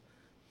themselves.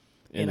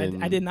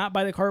 And I did not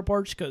buy the car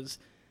parts because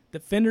the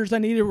fenders I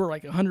needed were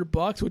like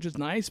 $100, which is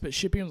nice, but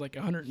shipping was like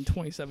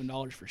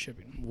 $127 for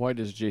shipping. Why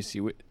does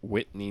J.C.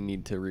 Whitney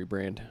need to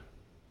rebrand?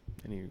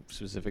 Any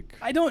specific?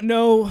 I don't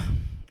know,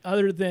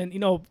 other than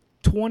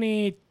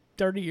 20,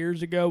 30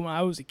 years ago when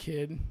I was a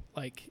kid,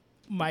 like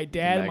my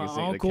dad and my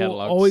uncle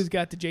always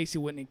got the J.C.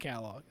 Whitney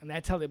catalog, and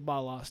that's how they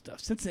bought a lot of stuff.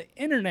 Since the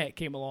internet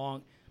came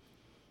along,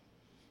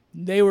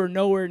 they were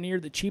nowhere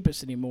near the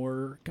cheapest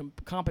anymore.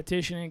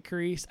 Competition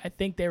increased. I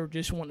think they were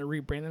just wanting to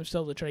rebrand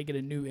themselves to try to get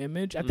a new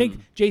image. I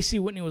think J.C.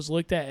 Whitney was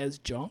looked at as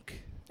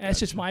junk. That's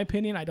just my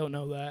opinion. I don't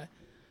know that.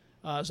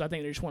 So I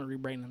think they just want to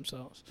rebrand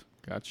themselves.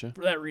 Gotcha.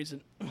 For that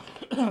reason.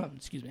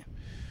 Excuse me.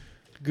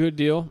 Good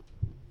deal.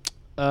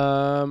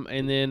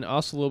 And then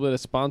also a little bit of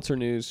sponsor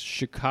news.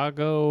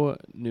 Chicago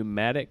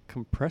Pneumatic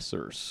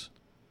Compressors.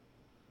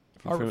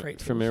 Harbor Freight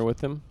Tools. Familiar with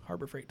them?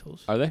 Harbor Freight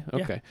Tools. Are they?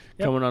 Yeah. Okay.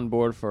 Yep. Coming on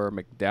board for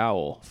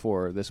McDowell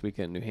for this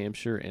weekend, New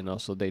Hampshire, and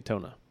also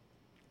Daytona.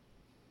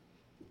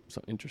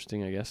 So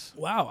interesting, I guess.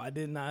 Wow, I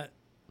did not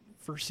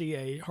foresee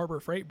a Harbor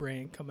Freight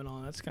brand coming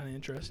on. That's kind of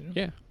interesting.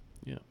 Yeah.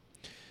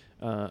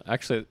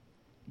 Actually,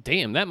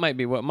 damn, that might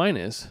be what mine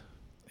is.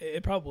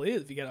 It probably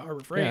is if you got a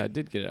Harbor Freight. Yeah, I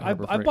did get it at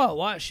Harbor Freight. I bought a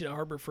lot of shit at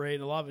Harbor Freight,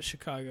 and a lot of it's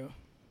Chicago.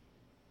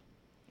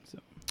 So.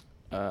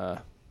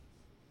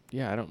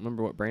 Yeah, I don't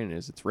remember what brand it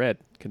is. It's red.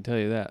 Can tell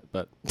you that.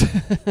 But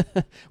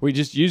we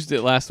just used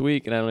it last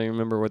week, and I don't even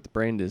remember what the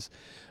brand is.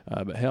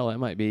 But hell, that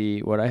might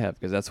be what I have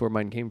because that's where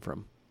mine came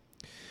from.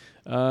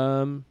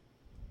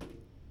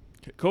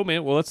 Cool,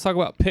 man. Well, let's talk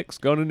about picks.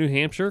 Going to New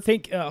Hampshire.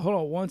 Hold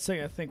on one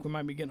second. I think we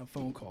might be getting a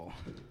phone call.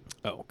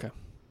 Oh, okay.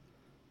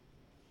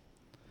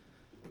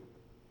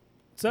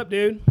 What's up,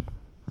 dude?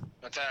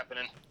 What's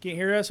happening? Can you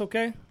hear us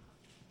okay?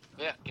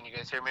 Yeah, can you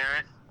guys hear me all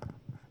right?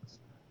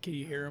 Can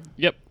you hear him?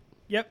 Yep.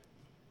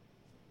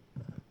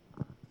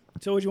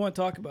 So what do you want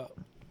to talk about?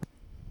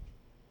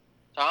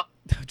 Huh?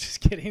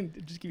 Just kidding.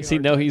 Just give me Does he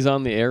know he's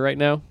on the air right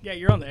now? Yeah,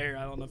 you're on the air.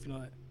 I don't know if you know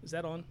that. Is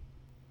that on?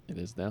 It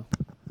is now.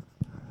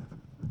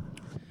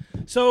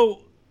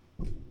 So,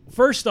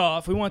 first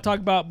off, we want to talk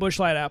about Busch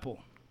Light Apple.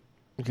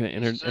 You can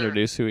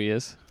introduce who he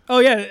is. Oh,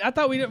 yeah. I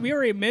thought we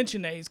already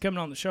mentioned that he's coming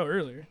on the show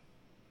earlier.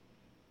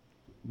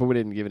 But we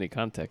didn't give any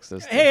context.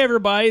 Hey,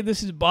 everybody.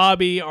 This is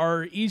Bobby,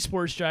 our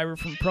esports driver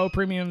from Pro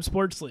Premium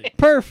Sports League.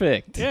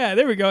 Perfect. Yeah,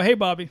 there we go. Hey,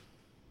 Bobby.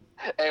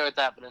 Hey, what's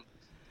happening?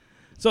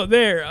 So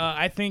there,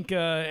 I think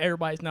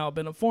everybody's now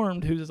been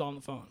informed who's on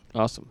the phone.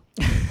 Awesome.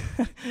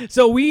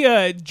 So we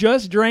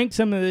just drank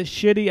some of this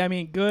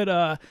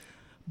good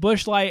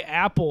Busch Light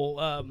Apple,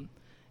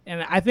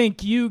 and I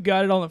think you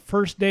got it on the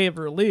first day of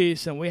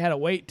release, and we had to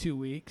wait 2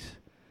 weeks.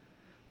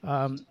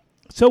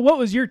 So what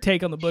was your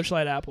take on the Busch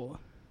Light Apple?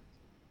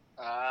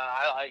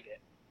 I like it.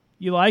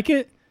 You like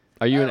it?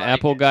 Are you I an like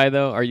Apple it. guy,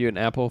 though? Are you an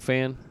Apple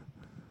fan?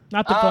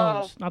 Not the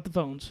phones. Not the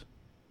phones.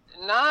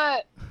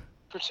 Not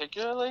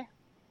particularly.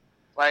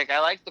 Like, I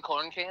like the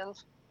corn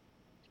cans.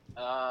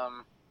 I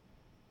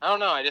don't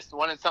know. I just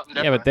wanted something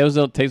different. Yeah, but those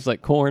don't taste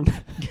like corn.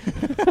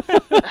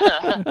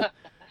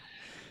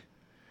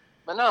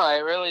 But no, I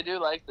really do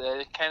like that.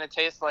 It kind of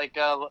tastes like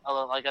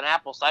an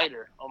apple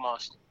cider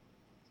almost.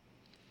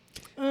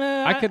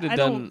 I could have I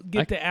done. don't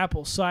get the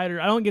apple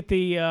cider. I don't get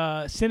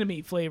the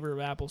cinnamon flavor of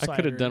apple cider. I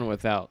could have done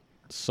without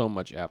so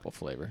much apple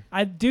flavor.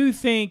 I do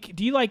think.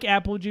 Do you like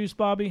apple juice,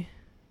 Bobby?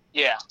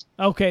 Yeah.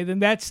 Okay,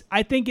 then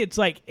I think it's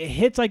like it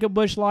hits like a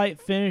Busch Light,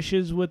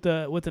 finishes with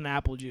an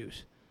apple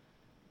juice.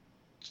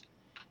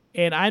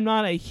 And I'm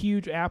not a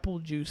huge apple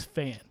juice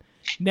fan.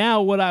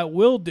 Now, what I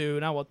will do,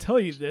 and I will tell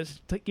you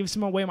this, to give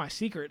some away my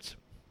secrets.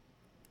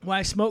 When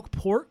I smoke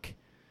pork,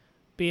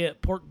 be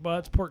it pork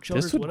butts, pork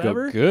shoulders, This would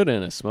whatever. go good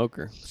in a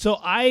smoker. So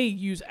I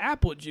use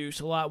apple juice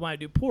a lot when I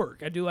do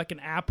pork. I do like an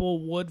apple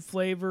wood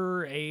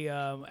flavor,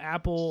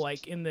 apple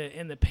like in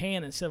the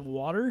pan instead of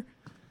water.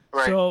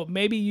 Right. So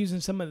maybe using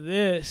some of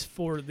this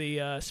for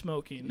the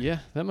smoking. Yeah,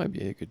 that might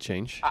be a good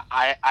change.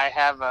 I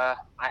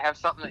have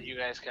something that you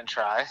guys can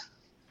try.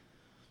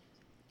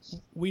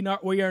 We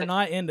are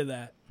not into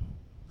that.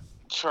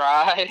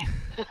 Try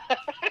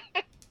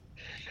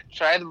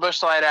the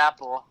Busch Light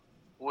Apple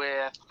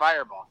with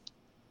Fireball.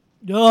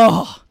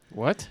 Ugh.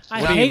 What?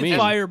 I What do you hate mean?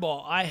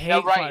 Fireball. I hate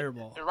Yeah, right.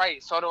 Fireball.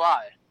 Right, so do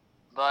I.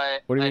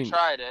 But What do you I mean?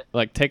 tried it.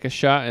 Like take a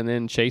shot and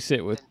then chase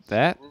it with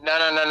that?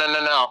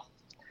 No.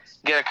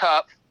 Get a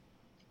cup,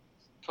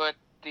 put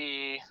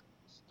the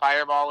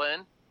Fireball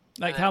in.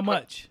 Like and how then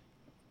put much?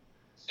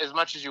 As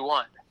much as you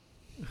want.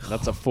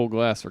 That's a full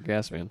glass for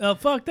gas, man. Oh,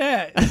 fuck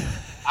that.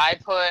 I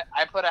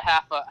put a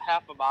half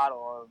a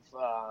bottle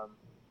of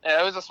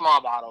it was a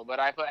small bottle, but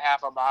I put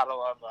half a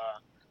bottle of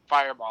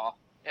Fireball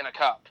in a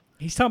cup.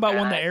 He's talking about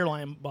one of the And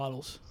airline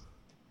bottles.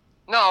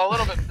 No, a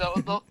little bit.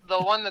 The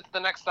one that's the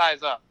next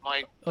size up.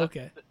 Like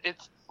Okay.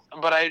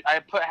 But I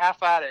put half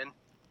that in,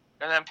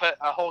 and then put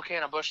a whole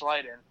can of Busch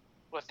Light in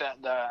with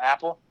the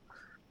apple,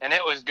 and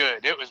it was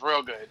good. It was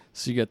real good.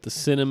 So you got the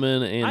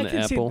cinnamon and I the can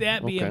apple. see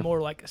that being Okay. more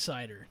like a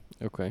cider,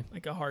 Okay.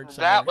 like a hard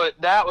cider.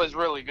 That was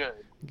really good.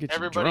 Get you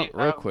Everybody drunk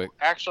real quick.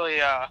 Actually,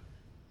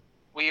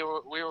 we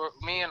were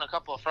me and a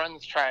couple of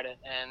friends tried it,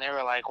 and they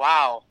were like,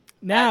 "Wow,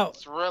 Now,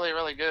 that's really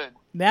really good."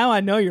 now I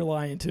know you're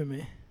lying to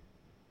me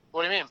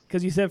What do you mean?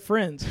 because you said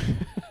friends.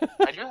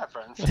 I do have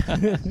friends.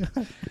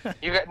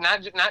 You got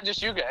not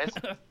just you guys.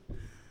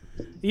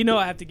 You know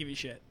I have to give you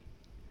shit.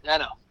 I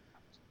know.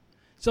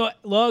 So,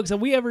 Lugs, have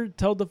we ever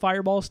told the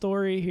Fireball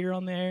story here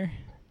on the air?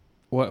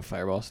 What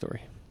Fireball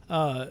story?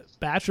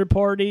 Bachelor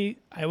party.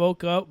 I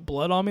woke up,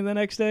 blood on me the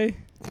next day.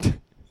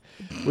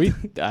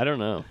 I don't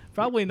know.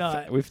 Probably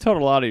not. We've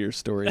told a lot of your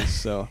stories,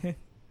 so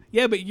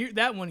Yeah, but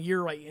that one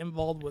you're like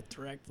involved with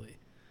directly.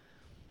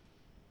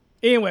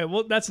 Anyway,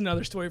 well, that's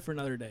another story for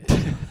another day.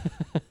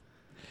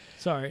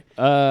 Sorry.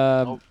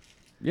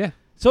 yeah.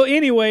 So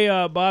anyway,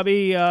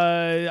 Bobby,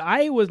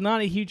 I was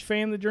not a huge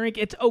fan of the drink.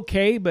 It's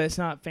okay, but it's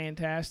not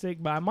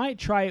fantastic. But I might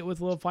try it with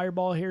a little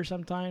Fireball here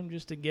sometime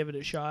just to give it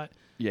a shot.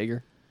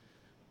 Jaeger.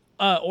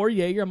 Or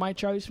Jaeger. I might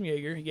try some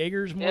Jaeger.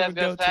 Jaeger's more of a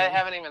go-to. I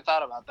haven't even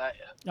thought about that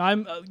yet.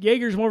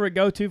 Jaeger's more of a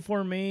go-to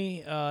for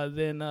me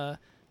than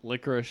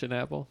Licorice and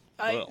apple.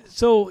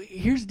 So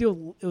here's the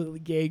deal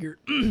with Jaeger.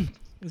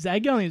 Is I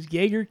get on these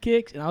Jaeger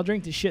kicks, and I'll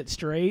drink the shit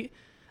straight.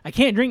 I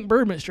can't drink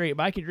bourbon straight,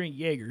 but I can drink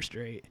Jaeger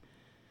straight.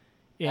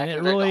 And I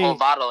can drink a whole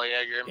bottle of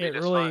Jaeger and it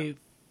really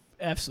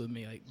f's with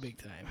me like big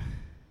time.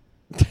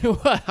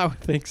 Well, I would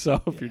think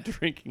so if you're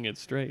drinking it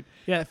straight.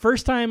 Yeah,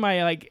 first time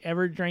I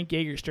ever drank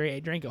Jaeger straight, I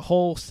drank a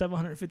whole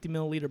 750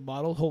 milliliter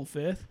bottle, whole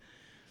fifth,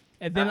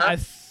 and then I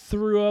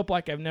threw up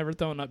like I've never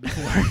thrown up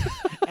before.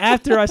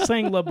 After I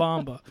sang La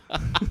Bamba.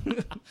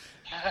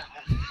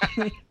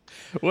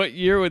 What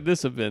year would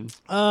this have been?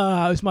 It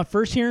was my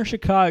first year in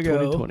Chicago.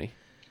 2020.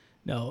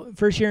 No,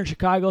 first year in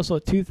Chicago, so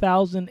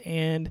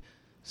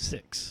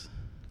 2006.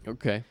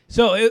 Okay.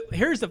 So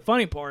here's the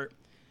funny part.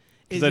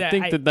 Because I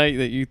think the night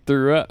that you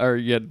threw up, or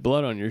you had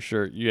blood on your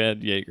shirt, you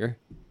had Jaeger.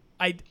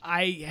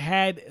 I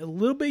had a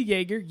little bit of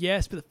Jaeger,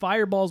 yes, but the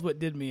Fireball's what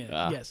did me in.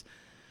 Yes.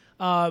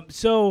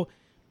 So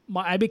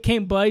I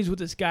became buddies with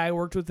this guy I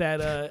worked with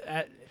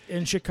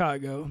in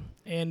Chicago,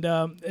 and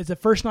it's the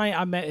first night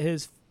I met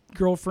his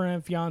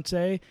girlfriend,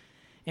 fiance,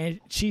 and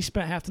she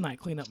spent half the night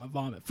cleaning up my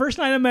vomit. First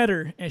night I met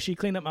her, and she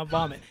cleaned up my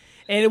vomit.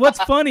 And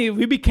what's funny,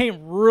 we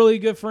became really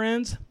good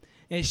friends.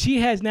 And she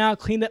has now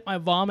cleaned up my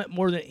vomit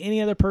more than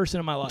any other person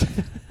in my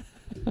life.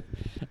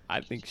 I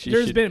think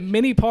There's been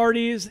many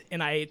parties,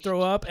 and I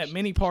throw up at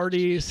many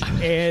parties,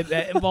 and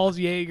that involves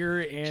Jaeger,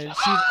 and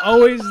she's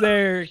always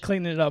there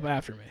cleaning it up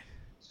after me.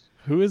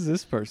 Who is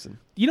this person?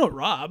 You know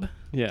Rob.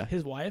 Yeah.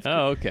 His wife.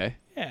 Oh, okay.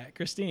 Yeah,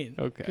 Christine.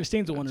 Okay.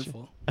 Christine's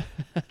wonderful.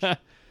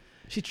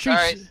 She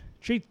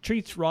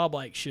treats Rob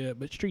like shit,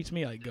 but she treats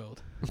me like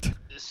gold.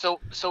 So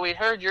we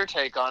heard your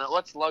take on it.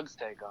 What's Lug's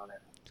take on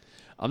it?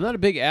 I'm not a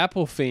big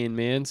Apple fiend,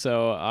 man,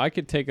 so I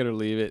could take it or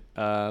leave it.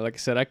 Like I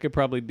said, I could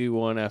probably do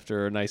one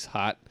after a nice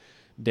hot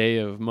day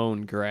of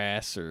mowing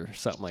grass or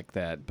something like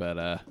that,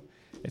 but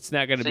it's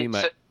not going to be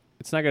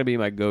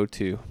my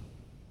go-to.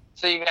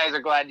 So you guys are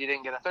glad you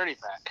didn't get a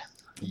 30-pack?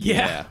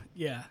 Yeah.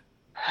 Yeah.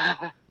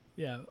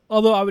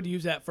 Although I would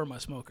use that for my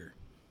smoker.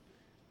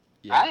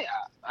 Yeah.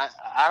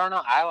 I don't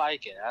know. I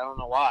like it. I don't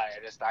know why.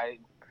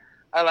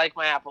 I like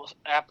my apple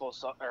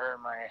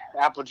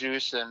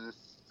juice and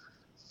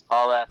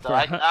all that. So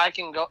I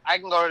can go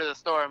to the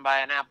store and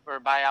buy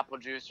apple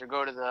juice, or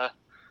go to the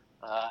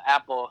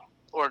apple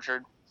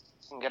orchard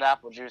and get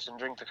apple juice and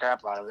drink the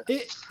crap out of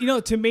it.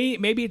 To me,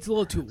 maybe it's a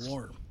little too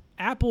warm.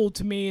 Apple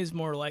to me is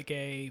more like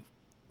a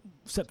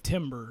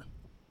September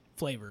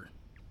flavor,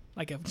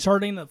 like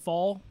starting the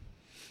fall.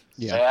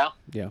 Yeah.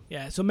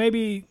 So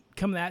maybe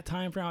come that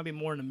time frame, I'll be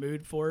more in the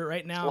mood for it.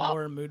 Right now, I'm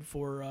more in the mood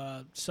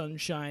for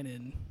sunshine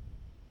and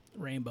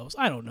rainbows.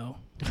 I don't know.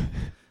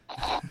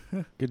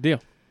 Good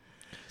deal.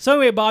 So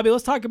anyway, Bobby,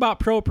 let's talk about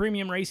Pro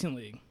Premium Racing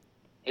League.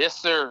 Yes,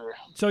 sir.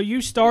 So you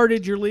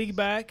started your league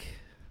back?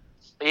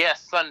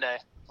 Yes, Sunday.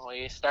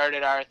 We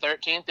started our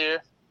 13th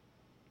year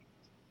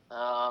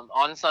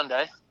on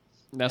Sunday.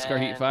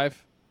 NASCAR Heat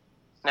 5?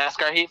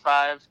 NASCAR Heat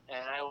 5,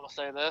 and I will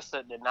say this,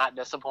 it did not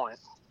disappoint.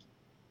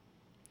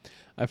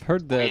 I've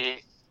heard that.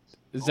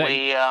 We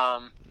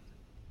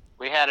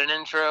had an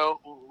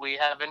intro. We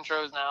have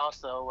intros now,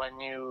 so when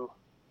you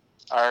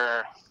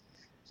are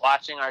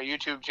watching our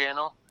YouTube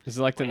channel, is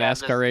it like the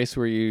NASCAR race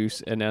where you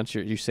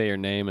you say your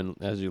name and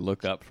as you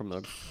look up from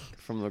the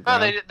ground? No,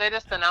 they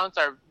just announce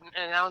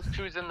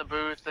who's in the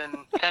booth and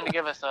kind of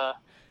give us a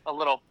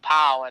little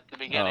pow at the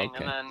beginning,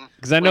 and then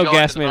because I know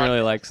Gasman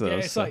really likes those. Yeah,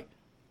 it's like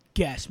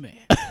Gasman.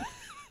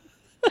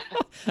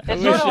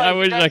 I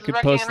wish I could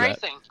post that.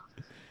 Racing.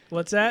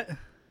 What's that?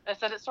 I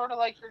said it's sort of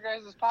like your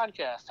guys'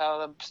 podcast.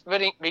 How the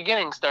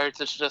beginning starts.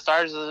 It's just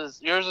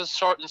yours is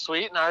short and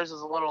sweet, and ours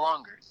is a little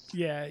longer.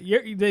 Yeah,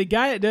 the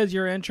guy that does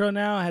your intro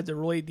now has a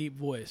really deep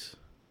voice.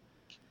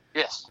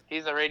 Yes,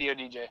 he's a radio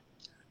DJ.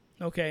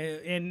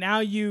 Okay, and now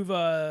you've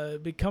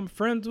become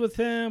friends with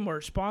him or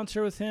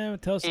sponsor with him.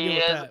 Tell us about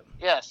that.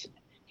 Yes,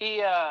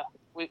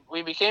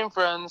 we became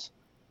friends.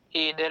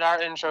 He did our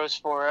intros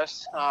for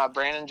us.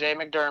 Brandon J.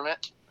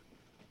 McDermott,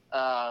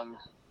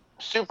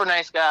 super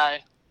nice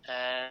guy,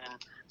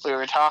 and we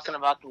were talking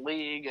about the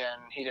league,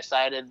 and he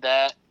decided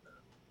that,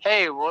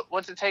 hey,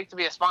 what's it take to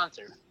be a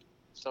sponsor?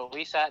 So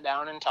we sat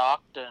down and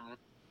talked, and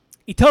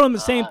he told him the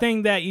same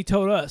thing that you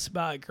told us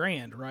about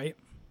 $1,000, right?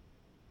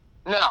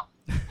 No.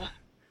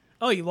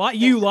 Oh,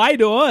 you lied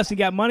to us. You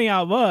got money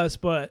out of us,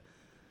 but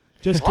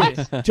just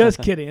kidding.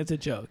 Just kidding. It's a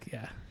joke.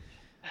 Yeah.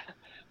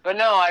 But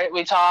no,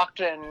 we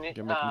talked, and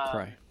You're making me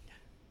cry.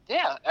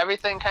 Yeah,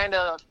 everything kind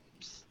of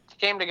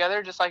came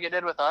together just like it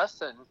did with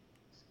us, and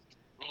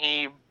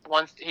he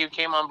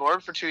came on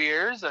board for 2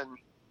 years, and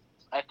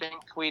I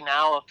think we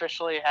now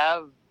officially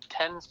have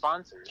 10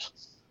 sponsors.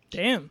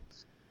 Damn.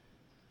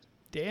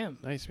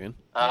 Nice, man.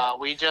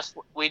 We just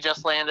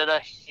landed a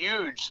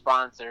huge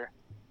sponsor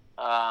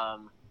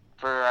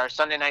for our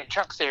Sunday Night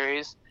Truck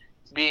Series,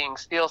 being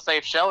Steel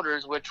Safe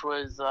Shelters, which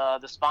was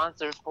the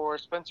sponsor for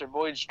Spencer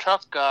Boyd's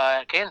truck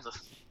at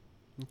Kansas.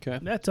 Okay.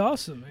 That's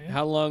awesome, man.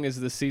 How long is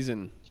the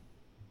season?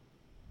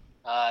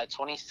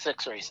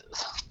 26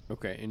 races.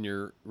 Okay, and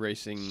you're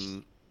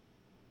racing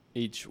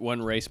each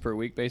one race per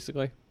week,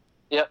 basically?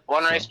 Yep,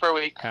 one race per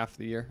week. Half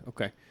the year.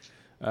 Okay.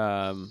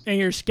 And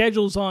your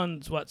schedule's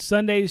on what?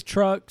 Sundays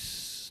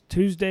trucks,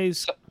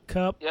 Tuesdays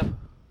cup. Yep.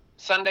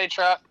 Sunday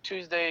truck,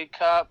 Tuesday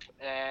cup,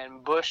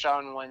 and Busch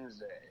on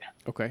Wednesday.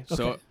 Okay.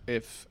 So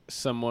if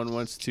someone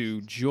wants to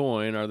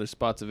join, are there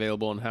spots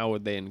available, and how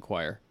would they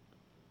inquire?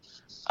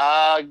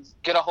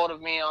 Get a hold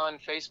of me on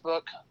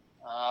Facebook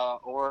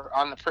or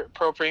on the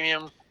Pro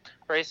Premium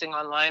Racing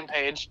Online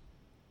page,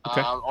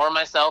 or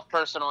myself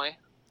personally.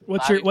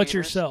 What's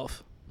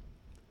yourself?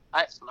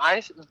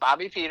 I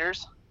Bobby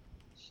Peters,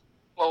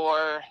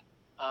 or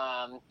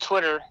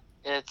Twitter.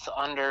 It's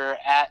under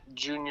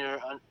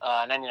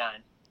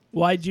 @Junior99.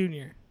 Why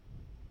Junior?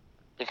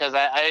 Because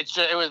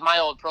it was my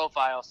old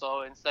profile,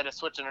 so instead of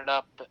switching it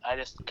up, I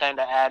just kind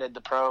of added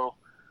the pro.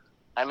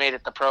 I made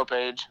it the pro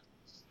page.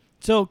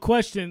 So,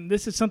 question: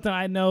 this is something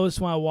I noticed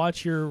when I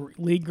watch your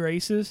league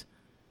races.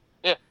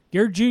 Yeah.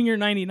 You're Junior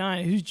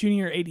 99. Who's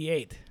Junior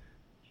 88?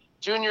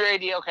 Junior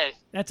 88. Okay.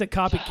 That's a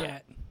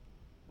copycat.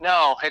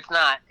 No, it's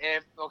not.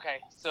 Okay,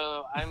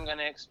 so I'm going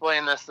to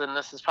explain this, and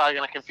this is probably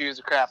going to confuse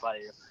the crap out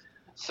of you.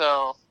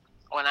 So,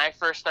 when I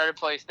first started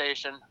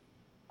PlayStation,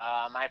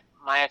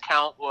 my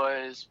account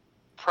was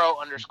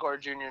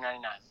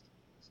pro_Junior99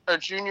 or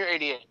Junior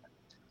 88.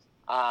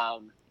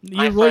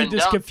 You really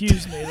just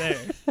confused me there.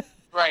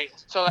 Right.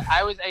 So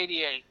I was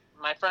 88.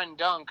 My friend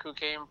Gunk, who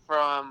came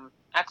from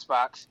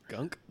Xbox,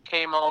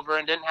 came over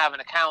and didn't have an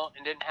account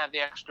and didn't have the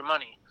extra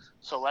money.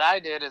 So what I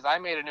did is I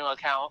made a new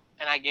account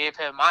and I gave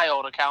him my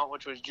old account,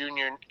 which was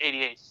Junior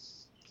 88.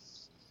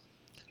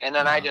 And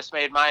then I just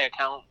made my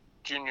account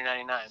Junior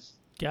 99.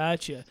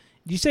 Gotcha.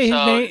 Did you say his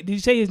name? Did you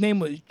say his name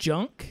was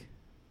Junk?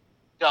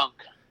 Dunk.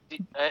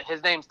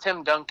 His name's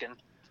Tim Duncan.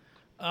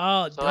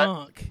 Oh, so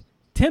Dunk.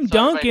 Tim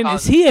Duncan,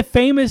 is he a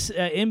famous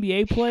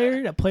NBA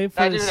player that played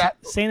for the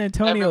San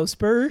Antonio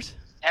Spurs?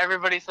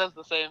 Everybody says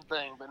the same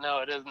thing, but no,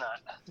 it is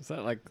not. Is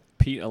that like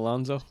Pete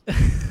Alonso?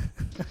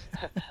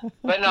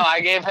 But no,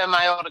 I gave him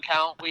my old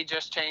account. We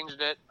just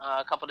changed it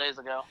a couple days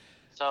ago,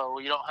 so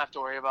you don't have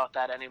to worry about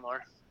that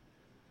anymore.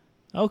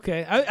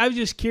 Okay. I was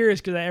just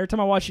curious because every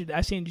time I watch it,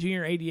 I seen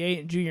Junior 88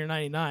 and Junior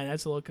 99.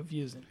 That's a little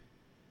confusing.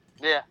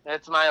 Yeah,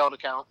 it's my old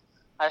account.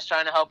 I was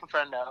trying to help a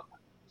friend out.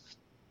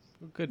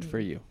 Good for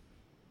you.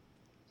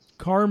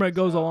 Karma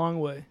goes a long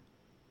way.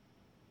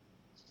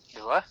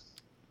 Do what?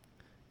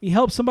 You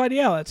help somebody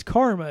out. That's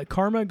karma.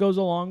 Karma goes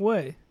a long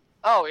way.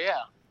 Oh,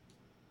 yeah.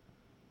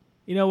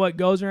 You know what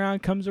goes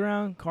around comes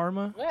around?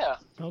 Karma? Yeah.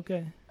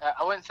 Okay.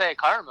 I wouldn't say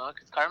karma,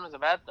 because karma's a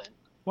bad thing.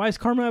 Why is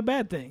karma a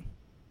bad thing?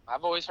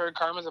 I've always heard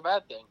karma's a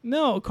bad thing.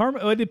 No, karma,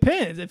 well, it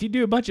depends. If you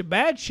do a bunch of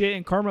bad shit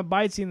and karma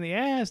bites you in the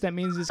ass, that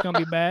means it's going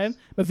to be bad.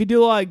 But if you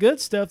do a lot of good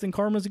stuff, then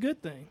karma's a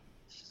good thing.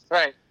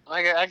 Right.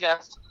 I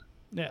guess.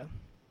 Yeah.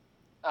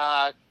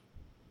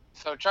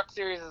 So Truck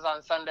Series is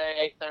on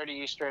Sunday, 8:30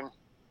 Eastern.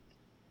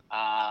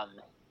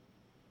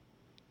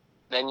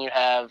 Then you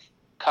have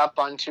Cup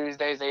on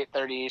Tuesdays,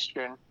 8:30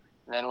 Eastern.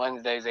 And then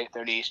Wednesdays,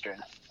 8:30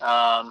 Eastern.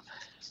 I'm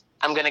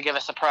going to give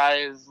a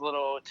surprise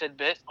little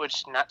tidbit,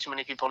 which not too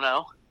many people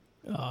know.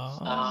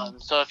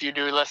 So if you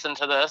do listen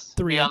to this,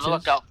 be on the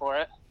lookout for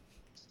it.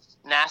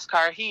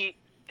 NASCAR Heat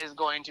is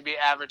going to be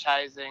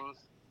advertising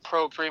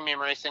Pro Premium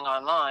Racing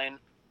Online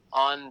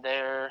on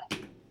their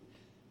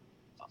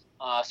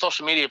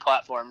social media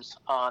platforms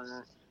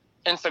on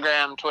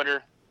Instagram,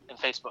 Twitter, and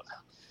Facebook.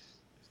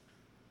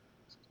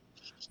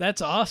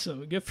 That's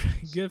awesome. Good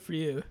for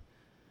you.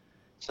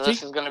 So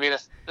this is going to be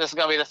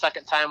the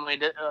second time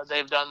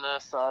they've done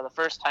this. The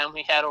first time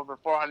we had over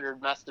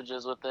 400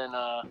 messages within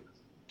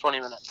 20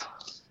 minutes.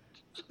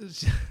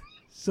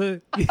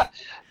 So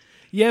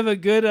you have a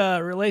good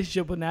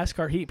relationship with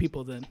NASCAR Heat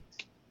people then?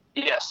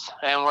 Yes,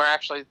 and we're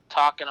actually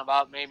talking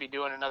about maybe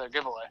doing another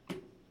giveaway.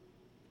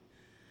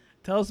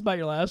 Tell us about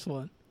your last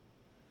one.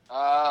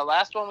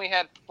 Last one we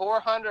had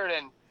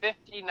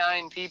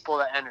 459 people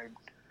that entered.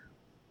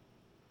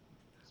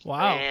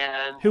 Wow.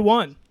 And who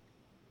won?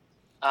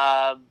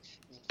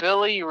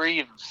 Billy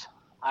Reeves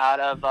out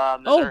of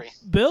Missouri.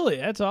 Oh, Billy,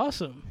 that's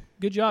awesome.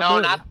 Good job,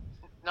 No, Billy.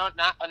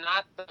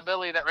 not the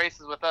Billy that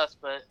races with us,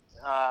 but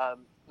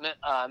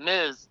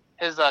Miz,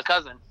 his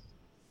cousin.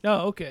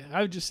 Oh, okay.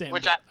 I was just saying.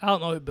 I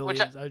don't know who Billy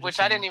is. I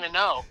didn't even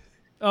know.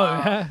 Oh,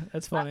 yeah,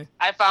 that's funny.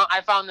 I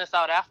found this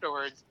out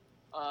afterwards.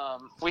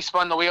 We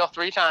spun the wheel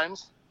 3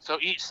 times, so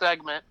each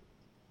segment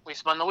we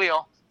spun the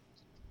wheel,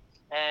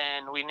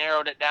 and we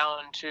narrowed it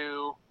down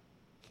to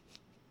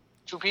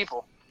 2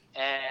 people.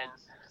 And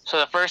so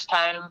the first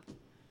time,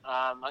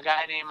 a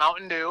guy named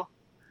Mountain Dew,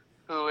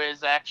 who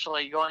is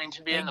actually going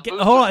to be in the booth.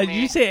 Hold on, with did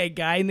me. you say a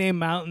guy named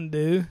Mountain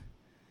Dew?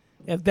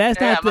 If that's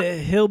not the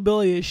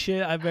hillbilliest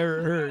shit I've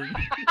ever heard.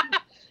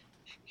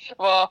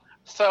 Well,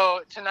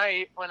 so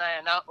tonight when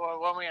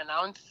we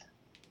announce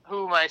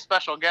who my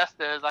special guest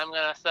is, I'm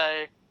gonna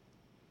say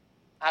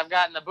I've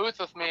got in the booth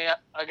with me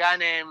a guy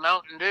named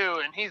Mountain Dew,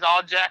 and he's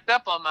all jacked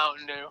up on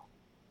Mountain Dew.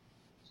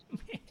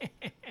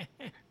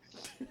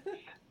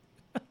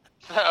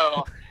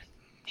 So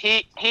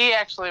he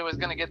actually was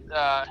gonna get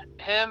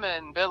him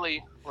and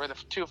Billy were the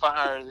two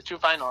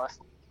finalists,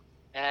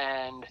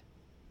 and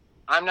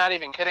I'm not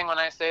even kidding when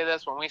I say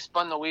this. When we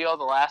spun the wheel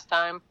the last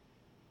time,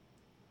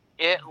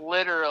 it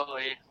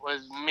literally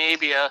was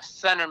maybe a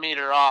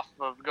centimeter off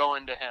of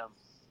going to him.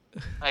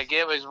 Like,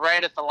 it was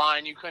right at the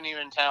line. You couldn't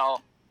even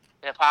tell.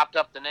 It popped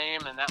up the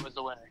name, and that was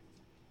the winner.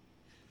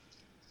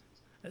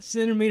 A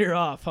centimeter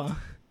off, huh?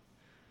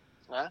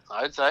 Yeah,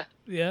 I'd say.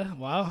 Yeah,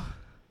 wow.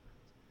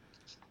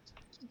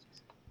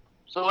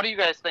 So what do you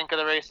guys think of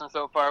the racing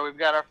so far? We've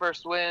got our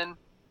first win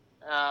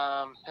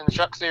in the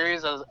Truck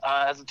Series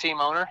as a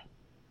team owner.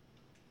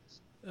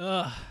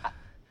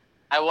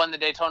 I won the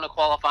Daytona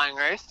qualifying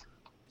race.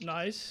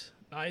 Nice.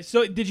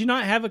 So did you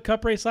not have a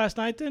cup race last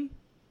night then?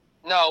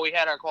 No, we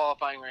had our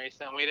qualifying race,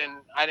 and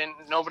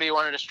nobody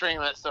wanted to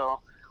stream it, so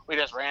we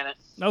just ran it.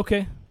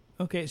 Okay.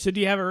 So do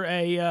you have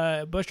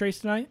a Busch race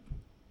tonight?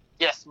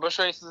 Yes, Busch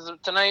race is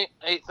tonight,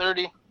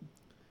 8:30.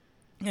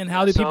 And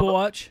how do people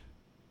watch?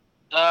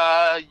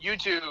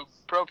 YouTube,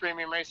 Pro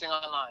Premium Racing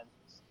Online.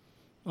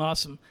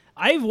 Awesome.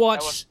 I've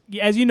watched,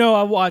 as you know,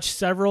 I've watched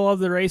several of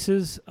the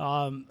races.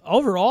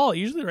 Overall,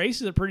 usually the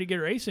races are pretty good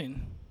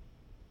racing.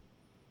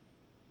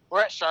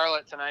 We're at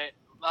Charlotte tonight.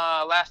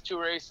 Last 2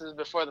 races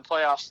before the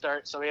playoffs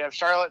start. So we have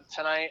Charlotte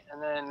tonight,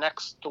 and then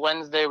next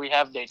Wednesday we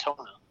have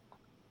Daytona.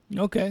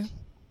 Okay.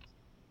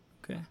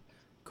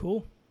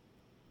 Cool.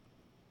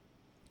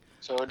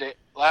 So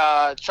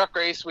truck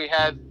race, we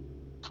had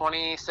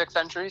 26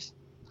 entries.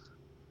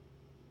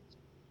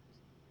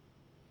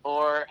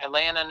 For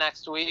Atlanta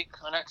next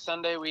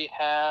Sunday, we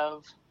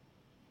have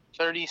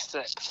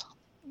 36.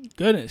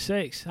 Goodness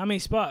sakes. How many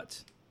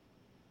spots?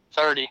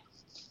 30.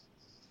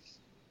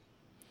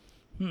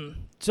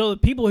 So the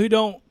people who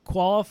don't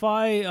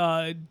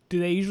qualify, do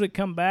they usually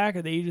come back,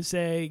 or they usually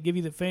say, give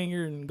you the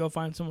finger and go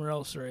find somewhere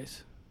else to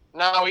race?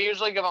 No, we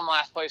usually give them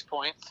last place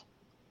points.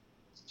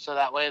 So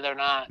that way they're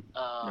not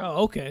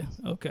okay.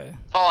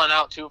 falling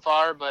out too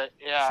far. But,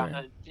 yeah,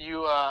 sure.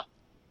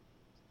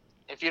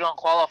 If you don't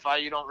qualify,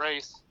 you don't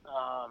race.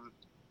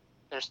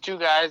 There's 2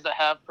 guys that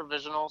have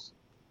provisionals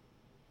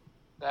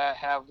that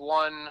have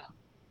won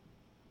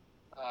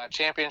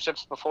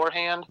championships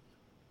beforehand,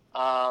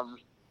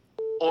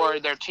 or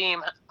their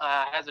team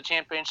has a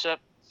championship.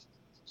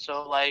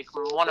 So, like,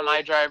 one of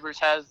my drivers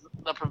has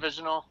the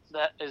provisional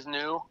that is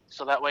new,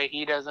 so that way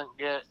he doesn't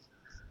get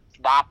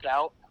bopped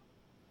out.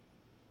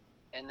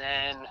 And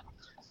then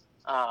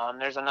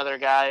there's another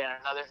guy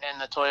in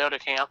the Toyota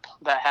camp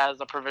that has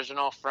a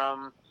provisional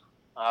from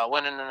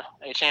winning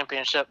a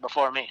championship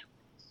before me.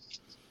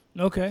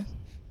 Okay,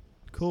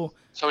 cool.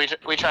 So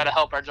we try to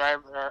help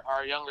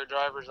our younger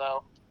drivers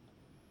out.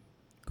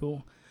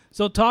 Cool.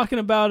 So talking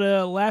about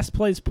last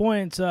place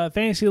points,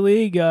 fantasy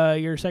league,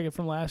 you're second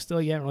from last.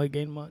 Still, you haven't really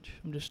gained much.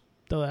 I'm just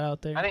throw that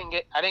out there. I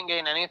didn't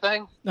gain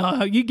anything.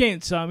 No, you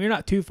gained some. You're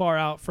not too far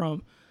out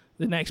from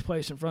the next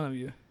place in front of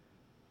you.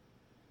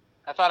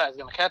 I thought I was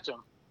gonna catch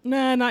him.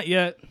 Nah, not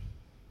yet.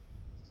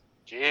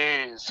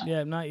 Jeez.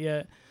 Yeah, not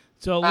yet.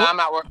 So I'm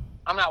not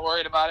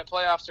worried about it.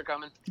 Playoffs are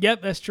coming.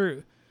 Yep, that's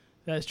true.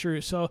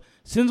 So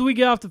since we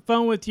get off the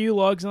phone with you,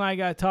 Lugs and I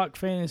got to talk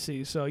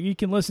fantasy. So you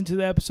can listen to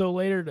the episode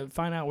later to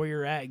find out where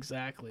you're at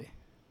exactly.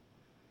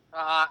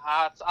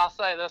 I'll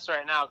say this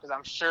right now because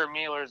I'm sure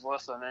Mueller's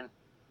listening.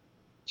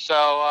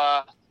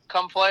 So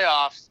come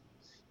playoffs,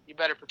 you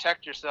better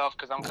protect yourself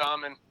because I'm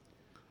coming.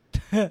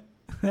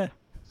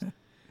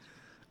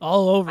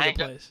 All over the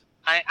place.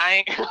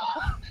 I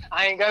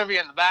ain't gonna be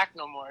in the back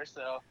no more,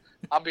 so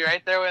I'll be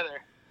right there with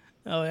her.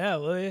 Oh yeah,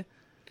 will you?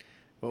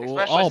 Well,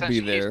 Especially we'll all since be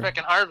she's there.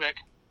 picking Harvick.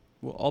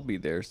 We'll all be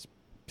there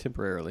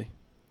temporarily.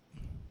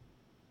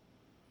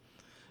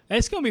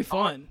 It's gonna be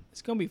fun.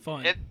 It's gonna be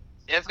fun.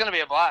 It's gonna be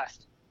a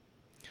blast.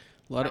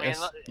 A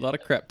lot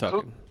of crap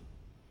talking.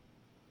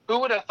 Who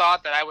would have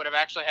thought that I would have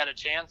actually had a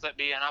chance at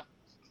being up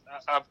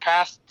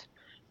past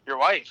your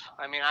wife?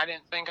 I mean, I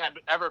didn't think I'd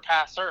ever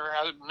pass her.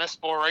 I missed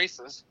 4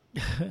 races.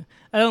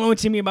 I don't know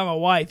what you mean by my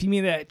wife. You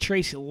mean that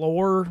Tracy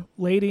Lohr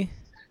lady?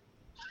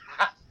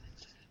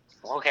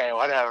 Okay,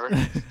 whatever.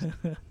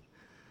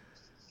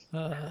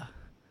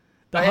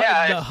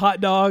 The hot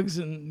dogs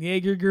and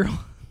Jaeger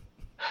girl.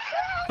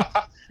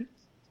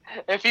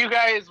 If you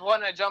guys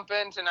want to jump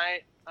in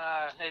tonight,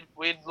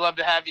 we'd love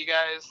to have you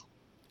guys.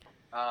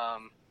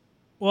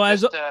 Well,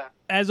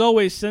 as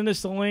always, send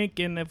us the link,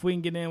 and if we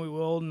can get in, we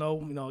will. No,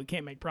 we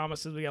can't make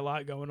promises. We got a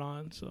lot going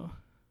on, so.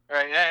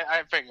 Right,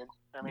 I figured.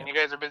 I mean, You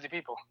guys are busy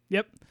people.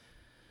 Yep.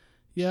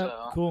 Yeah,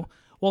 so. Cool.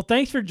 Well,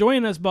 thanks for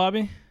joining us,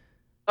 Bobby.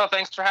 Oh,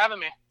 thanks for having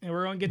me. And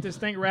we're going to get this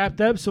thing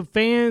wrapped up. So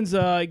fans,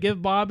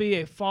 give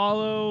Bobby a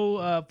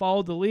follow,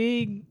 follow the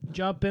league,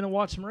 jump in and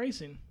watch some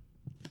racing.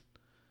 All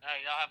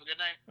right, y'all have a good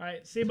night. All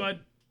right, see you, bud.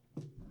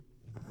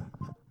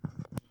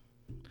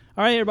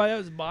 All right, everybody, that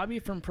was Bobby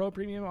from Pro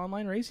Premium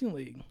Online Racing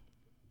League.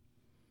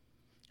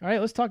 All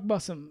right, let's talk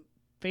about some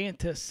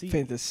fantasy. All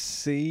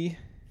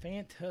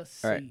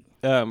right,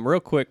 real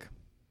quick.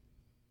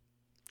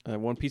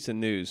 One piece of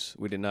news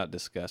we did not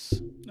discuss.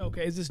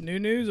 Okay, is this new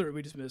news or did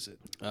we just miss it?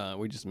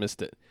 We just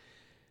missed it.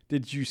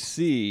 Did you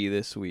see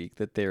this week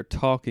that they're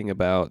talking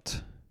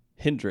about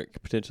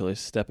Hendrick potentially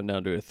stepping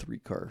down to a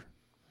 3-car?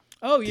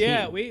 Oh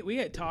yeah, we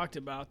had talked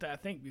about that I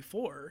think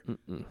before.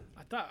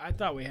 I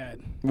thought we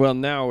had. Well,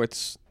 now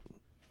it's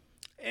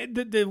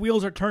the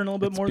wheels are turning a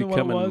little bit more than what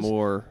it was. Becoming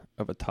more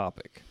of a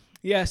topic.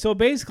 Yeah, so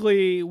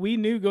basically we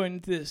knew going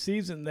into this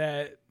season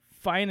that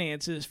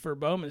finances for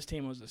Bowman's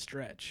team was a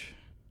stretch.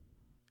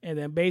 And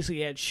then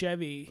basically had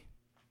Chevy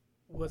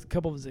with a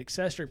couple of his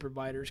accessory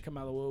providers come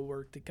out of the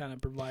woodwork to kind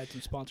of provide some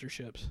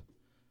sponsorships.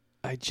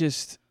 I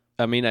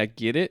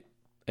get it.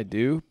 I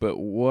do, but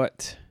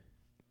what?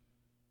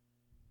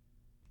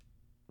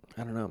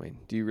 I don't know, man.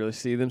 Do you really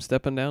see them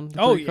stepping down?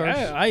 Cars?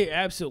 I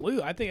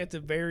absolutely. I think it's a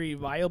very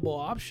viable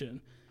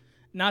option.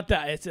 Not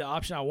that it's an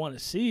option I want to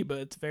see,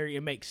 but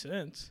it makes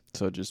sense.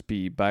 So just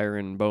be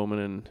Byron,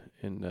 Bowman,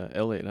 and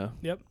Elliott, huh?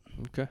 Yep.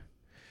 Okay.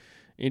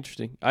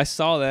 Interesting. I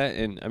saw that,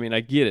 and I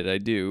get it. I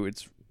do.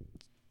 It's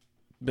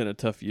been a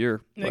tough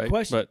year. And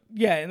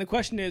the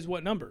question is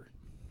what number?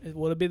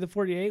 Would it be the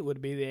 48? Would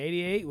it be the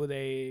 88? Would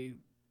they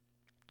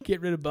get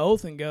rid of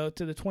both and go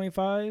to the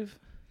 25?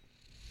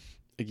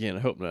 Again, I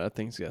hope not. I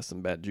think it's got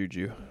some bad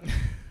juju.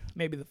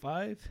 Maybe the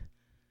 5?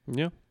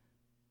 Yeah.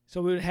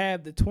 So we would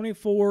have the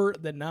 24,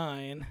 the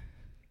 9.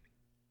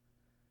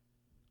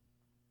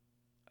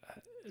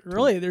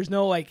 Really, there's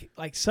no like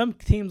some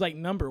teams like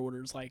number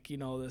orders, like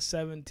the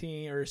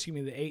 17 or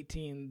the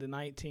 18, the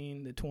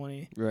 19, the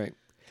 20. Right.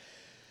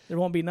 There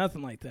won't be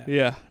nothing like that.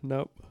 Yeah.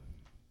 Nope.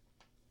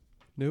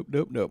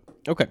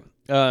 Okay.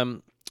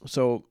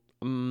 So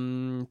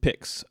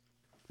picks.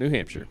 New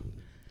Hampshire.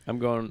 I'm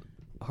going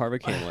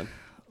Harvick Hamlin.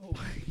 Oh,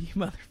 you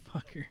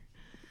motherfucker.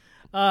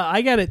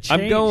 I gotta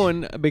change. I'm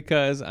going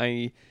because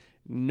I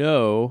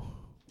know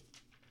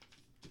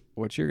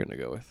what you're gonna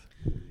go with.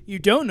 You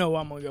don't know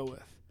what I'm gonna go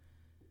with.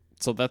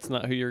 So that's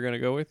not who you're gonna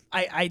go with?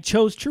 I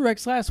chose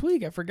Truex last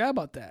week. I forgot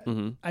about that.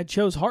 Mm-hmm. I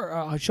chose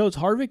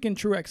Harvick and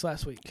Truex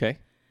last week. Okay.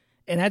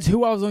 And that's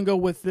who I was gonna go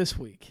with this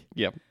week.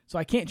 Yep. So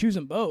I can't choose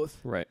them both.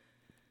 Right.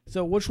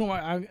 So which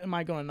one am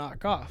I going to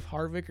knock off,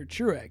 Harvick or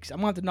Truex?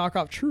 I'm going to have to knock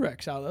off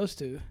Truex out of those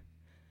two.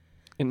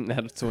 And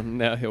that's when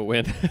now he'll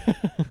win.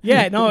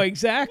 Yeah, no,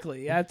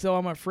 exactly. That's all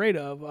I'm afraid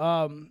of.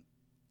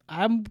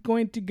 I'm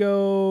going to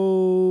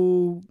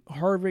go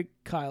Harvick,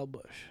 Kyle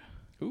Busch.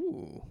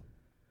 Ooh.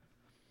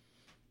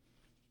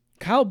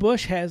 Kyle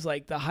Busch has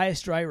like the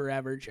highest driver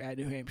average at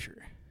New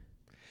Hampshire.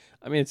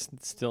 It's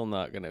still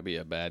not going to be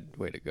a bad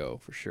way to go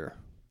for sure.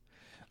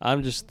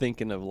 I'm just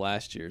thinking of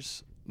last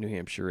year's New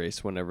Hampshire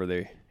race whenever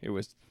it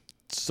was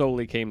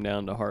solely came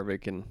down to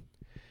Harvick and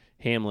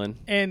Hamlin.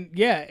 And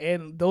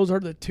those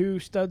are the two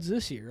studs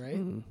this year, right?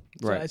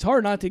 So right. it's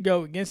hard not to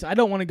go against. I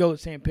don't want to go the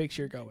same picks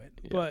you're going,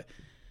 but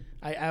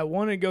I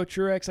want to go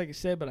Truex, like I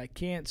said, but I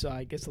can't, so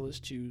I guess I'll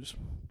just choose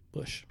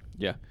Busch.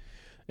 Yeah.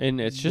 And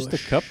it's just a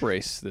cup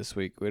race this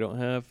week. We don't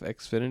have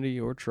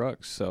Xfinity or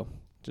trucks, so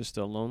just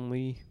a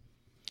lonely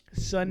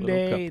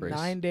Sunday,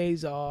 9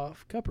 days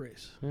off, cup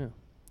race. Yeah.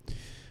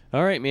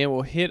 All right, man.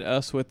 Well, hit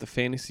us with the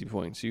fantasy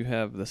points. You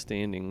have the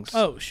standings.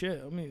 Oh,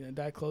 shit. Did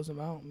I close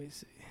them out? Let me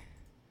see.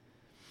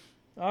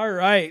 All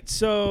right.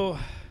 So,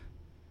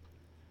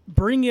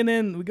 bringing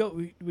in,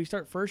 we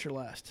start first or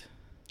last?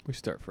 We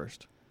start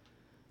first.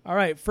 All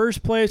right.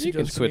 First place. You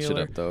can switch it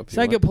up, though, if you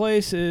want. Second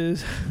place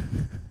is,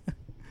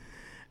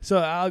 so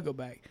I'll go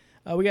back.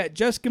 We got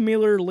Jessica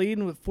Miller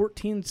leading with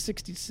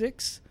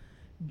 1466.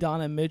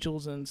 Donna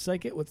Mitchell's in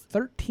second with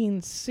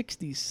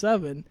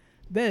 1367.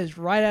 That is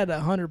right at a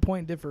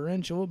 100-point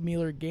differential.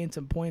 Miller gained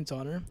some points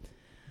on her.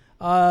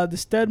 The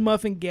Stud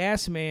Muffin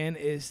Gas Man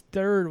is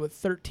third with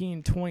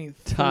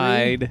 1323.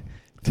 Tied.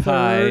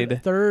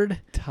 Third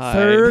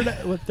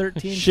with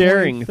 1323.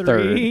 Sharing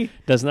third.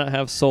 Does not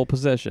have sole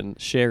possession.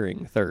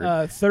 Sharing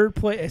third. Third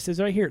place. It says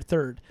right here,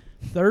 third.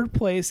 Third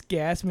place,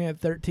 Gas Man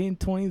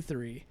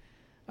 1323.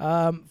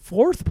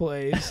 Fourth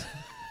place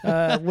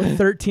with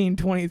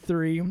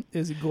 1323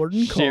 is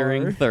Gordon Carr.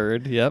 Sharing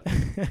third, yep.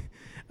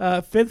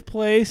 Fifth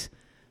place,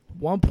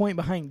 1 point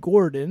behind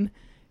Gordon,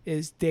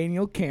 is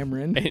Daniel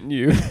Cameron. And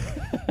you.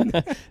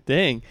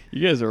 Dang,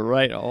 you guys are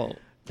right all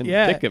in the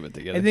thick of it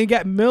together. And then you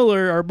got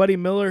Miller, our buddy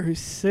Miller, who's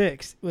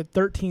sixth with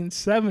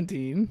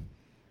 1317.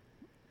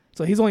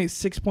 So he's only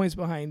 6 points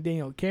behind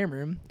Daniel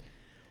Cameron.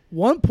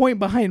 1 point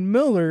behind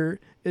Miller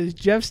is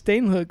Jeff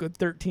Stainhook with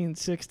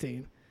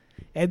 1316.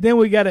 And then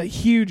we got a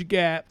huge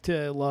gap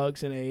to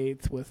Lugs in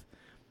eighth with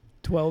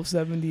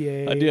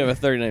 1278. I do have a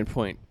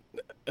 39-point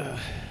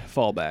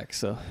fallback,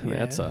 so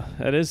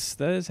that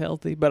is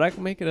healthy, but I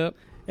can make it up.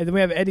 And then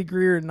we have Eddie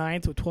Greer in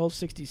ninth with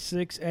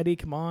 1266. Eddie,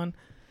 come on.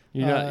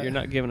 You're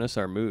not giving us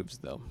our moves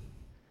though.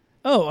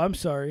 Oh, I'm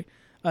sorry.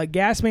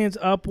 Gasman's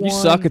up one. You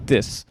suck at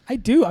this. I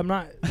do. I'm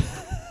not.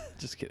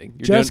 Just kidding.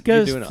 You're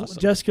doing awesome.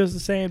 Jessica's the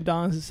same.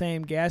 Don's the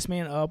same.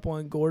 Gasman up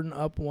one. Gordon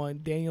up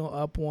one. Daniel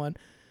up one.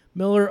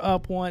 Miller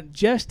up one.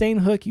 Jeff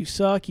Stainhook, you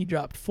suck. You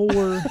dropped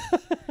 4.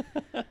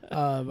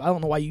 I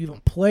don't know why you even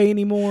play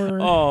anymore.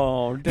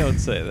 Oh, don't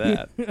say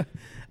that.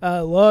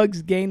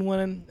 Lugs gained one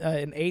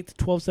in eighth,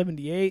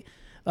 1278.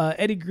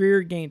 Eddie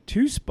Greer gained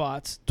 2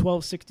 spots,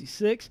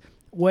 1266.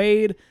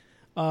 Wade,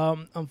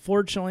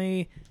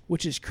 unfortunately,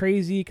 which is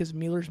crazy because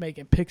Mueller's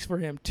making picks for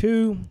him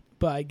too,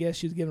 but I guess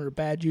she's giving her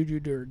bad juju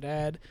to her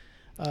dad.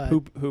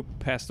 Who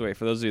passed away?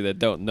 For those of you that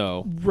don't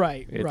know,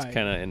 right, it's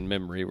kind of in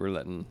memory. We're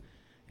letting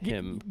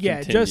him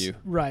continue. Just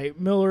right.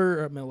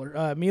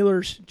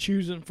 Miller's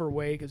choosing for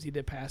Wade because he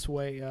did pass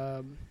away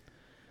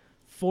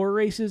 4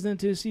 races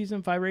into his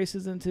season, 5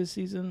 races into his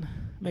season,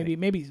 maybe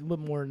a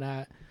little more than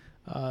that.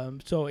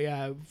 So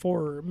yeah,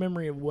 for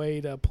memory of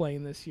Wade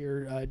playing this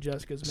year,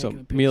 Jessica's making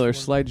a pick. Mueller,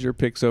 slide your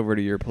picks over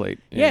to your plate.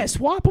 Yeah,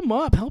 swap them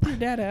up. Help your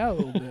dad out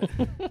a little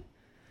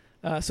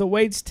bit. So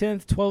Wade's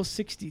 10th,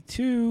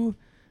 1262.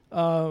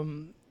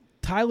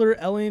 Tyler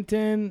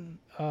Ellington,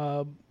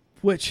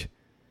 which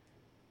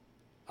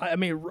I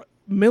mean,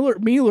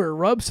 Mueller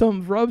rub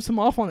some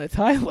off on the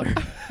Tyler.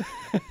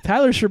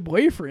 Tyler's your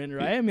boyfriend,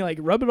 right? I mean, like,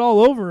 rub it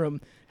all over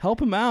him.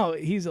 Help him out.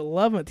 He's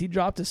 11th. He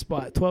dropped a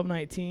spot,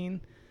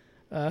 1219.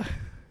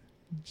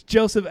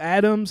 Joseph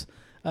Adams,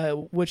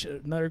 which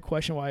another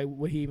question, why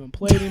would he even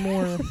play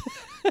anymore?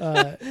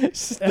 At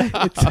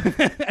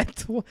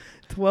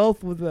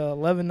 12th with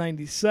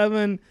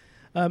 1197.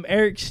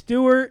 Eric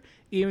Stewart,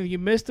 even if you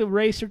missed a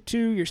race or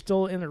two, you're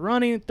still in the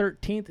running.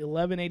 13th,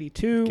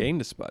 1182.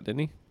 Gained a spot, didn't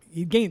he?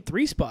 He gained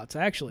 3 spots,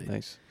 actually.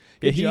 Nice.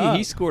 Good job.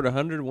 He scored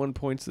 101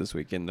 points this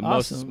weekend, the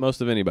awesome.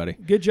 most of anybody.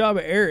 Good job,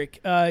 Eric.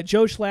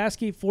 Joe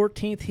Schlasky,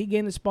 14th. He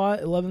gained a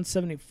spot,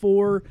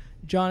 1174.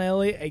 John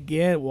Elliott,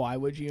 again, why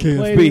would you even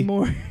play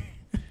anymore?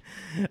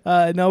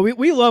 No,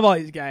 we love all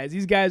these guys.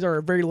 These guys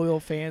are very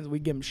loyal fans. We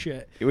give them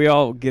shit. We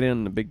all get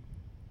in the big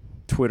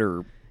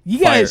Twitter You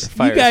guys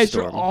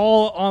storm. are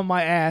all on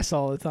my ass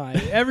all the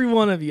time. Every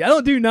one of you. I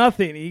don't do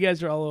nothing. You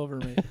guys are all over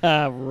me.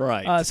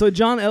 Right. So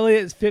John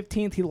Elliott is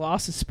 15th. He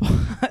lost a spot.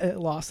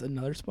 Lost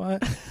another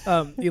spot.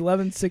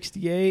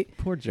 1168.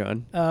 Poor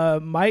John.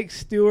 Mike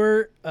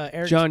Stewart.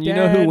 Eric's John, you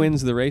dad. know who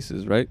wins the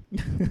races, right?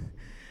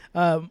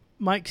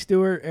 Mike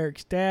Stewart,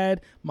 Eric's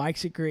dad.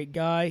 Mike's a great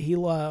guy. He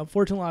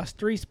unfortunately lost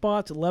 3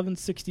 spots.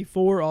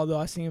 1164. Although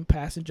I see him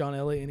passing John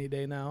Elliott any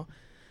day now.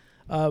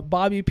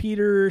 Bobby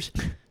Peters,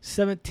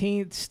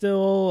 17th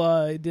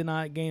still, did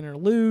not gain or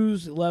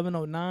lose,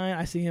 1109.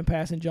 I see him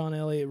passing John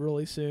Elliott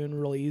really soon,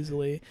 really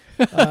easily.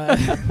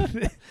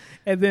 And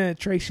then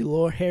Tracy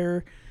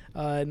Lohair,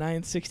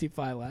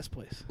 965, last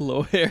place.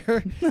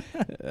 Lohair?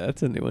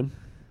 That's a new one.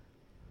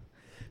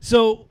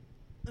 So,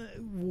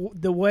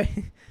 the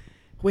way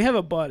we have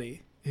a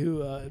buddy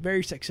who, a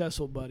very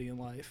successful buddy in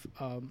life,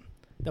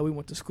 that we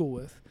went to school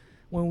with.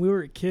 When we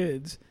were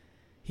kids,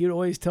 he would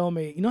always tell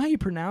me, you know how you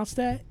pronounce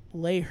that?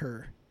 Lay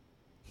her.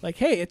 Like,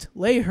 hey, it's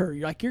lay her.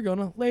 You're like, you're going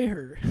to lay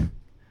her.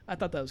 I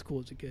thought that was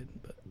cool as a kid.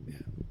 But,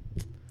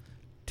 yeah.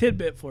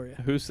 Tidbit for you.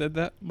 Who said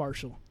that?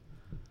 Marshall.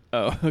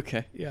 Oh,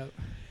 okay. Yeah.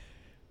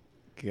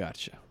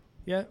 Gotcha.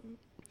 Yeah.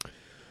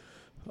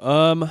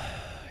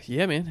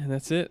 Yeah, man. And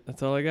that's it.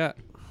 That's all I got.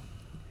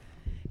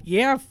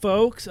 Yeah,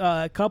 folks.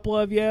 A couple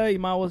of you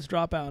might as well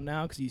drop out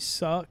now because you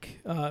suck.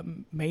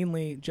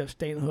 Mainly Jeff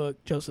Stainhook,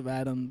 Joseph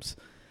Adams,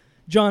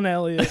 John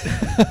Elliott,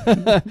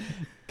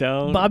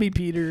 Bobby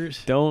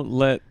Peters. Don't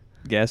let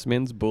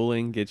Gasman's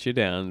bullying get you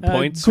down.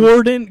 Points.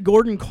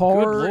 Gordon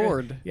Carr. Good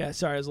Lord. Yeah,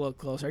 sorry, I was a little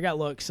closer. I got a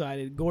little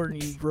excited.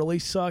 Gordon, you really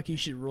suck. You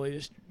should really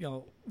just,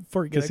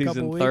 forget a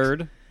couple weeks. He's in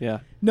 3rd? Yeah.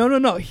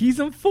 No. He's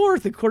in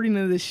 4th according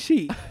to this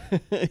sheet.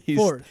 He's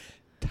 4th.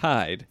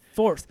 Tied.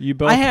 4th. You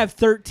both. I have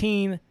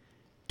 13-23.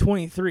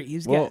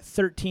 He's got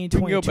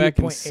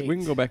 13-22.8. We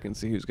can go back and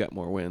see who's got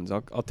more wins.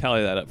 I'll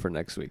tally that up for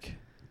next week.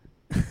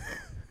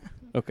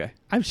 Okay.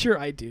 I'm sure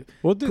I do.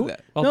 We'll do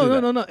that.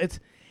 No. It's,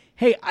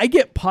 hey, I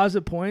get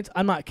positive points.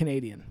 I'm not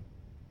Canadian.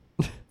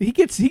 He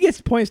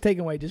gets points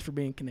taken away just for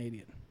being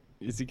Canadian.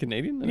 Is he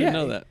Canadian? I didn't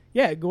know that.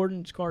 Yeah,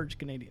 Gordon Carr's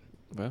Canadian.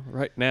 Well,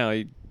 right now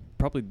he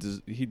probably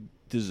he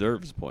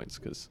deserves points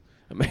because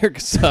America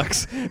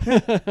sucks.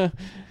 I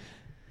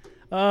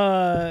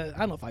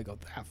don't know if I go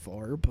that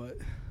far, but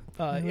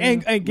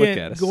and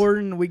again,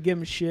 Gordon, we give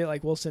him shit.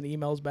 Like, we'll send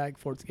emails back and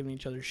forth giving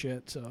each other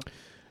shit. So.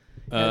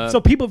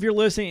 So people, if you're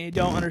listening and you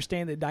don't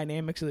understand the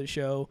dynamics of the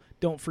show,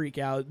 don't freak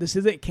out. This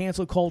isn't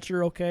cancel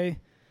culture, okay?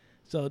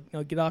 So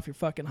get off your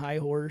fucking high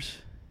horse.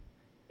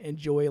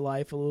 Enjoy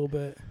life a little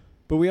bit.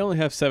 But we only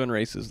have 7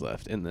 races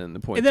left, and then the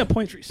points. And then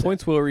points reset.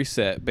 Points will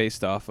reset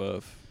based off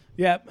of.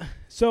 Yep.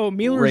 So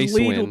Mueller's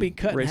lead will be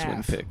cut in half. Race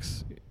win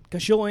picks.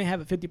 Because she'll only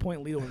have a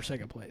 50-point lead over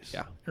 2nd place.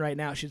 Yeah. Right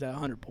now she's at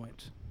 100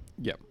 points.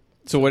 Yep.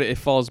 So what it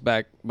falls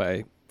back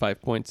by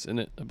 5 points in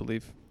it, I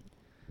believe.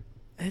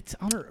 It's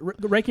on our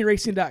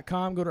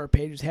rankingracing.com. Go to our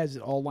page. It has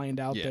it all lined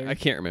out there. I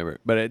can't remember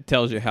it, but it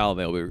tells you how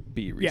they'll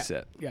be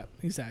reset. Yeah,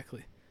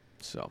 exactly.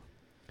 So,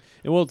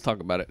 and we'll talk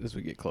about it as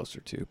we get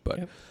closer to.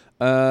 But,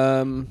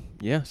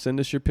 send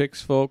us your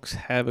picks, folks.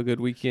 Have a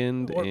good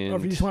weekend. Or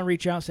if you just want to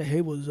reach out, say,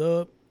 hey, what's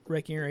up?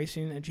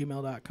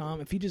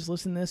 rankingracing@gmail.com. If you just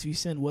listen to this, if you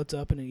send what's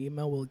up in an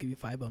email, we'll give you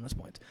 5 bonus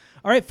points.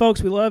 All right,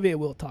 folks, we love you.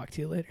 We'll talk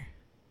to you later.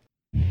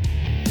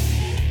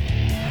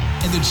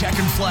 And the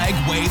checkered flag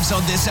waves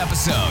on this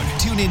episode.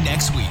 Tune in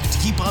next week to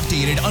keep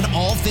updated on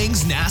all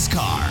things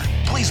NASCAR.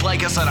 Please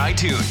like us on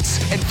iTunes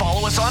and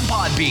follow us on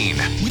Podbean.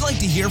 We'd like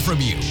to hear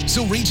from you,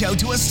 so reach out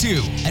to us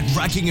too at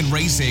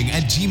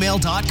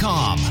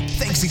wreckingandracing@gmail.com.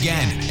 Thanks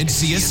again, and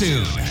see you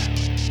soon.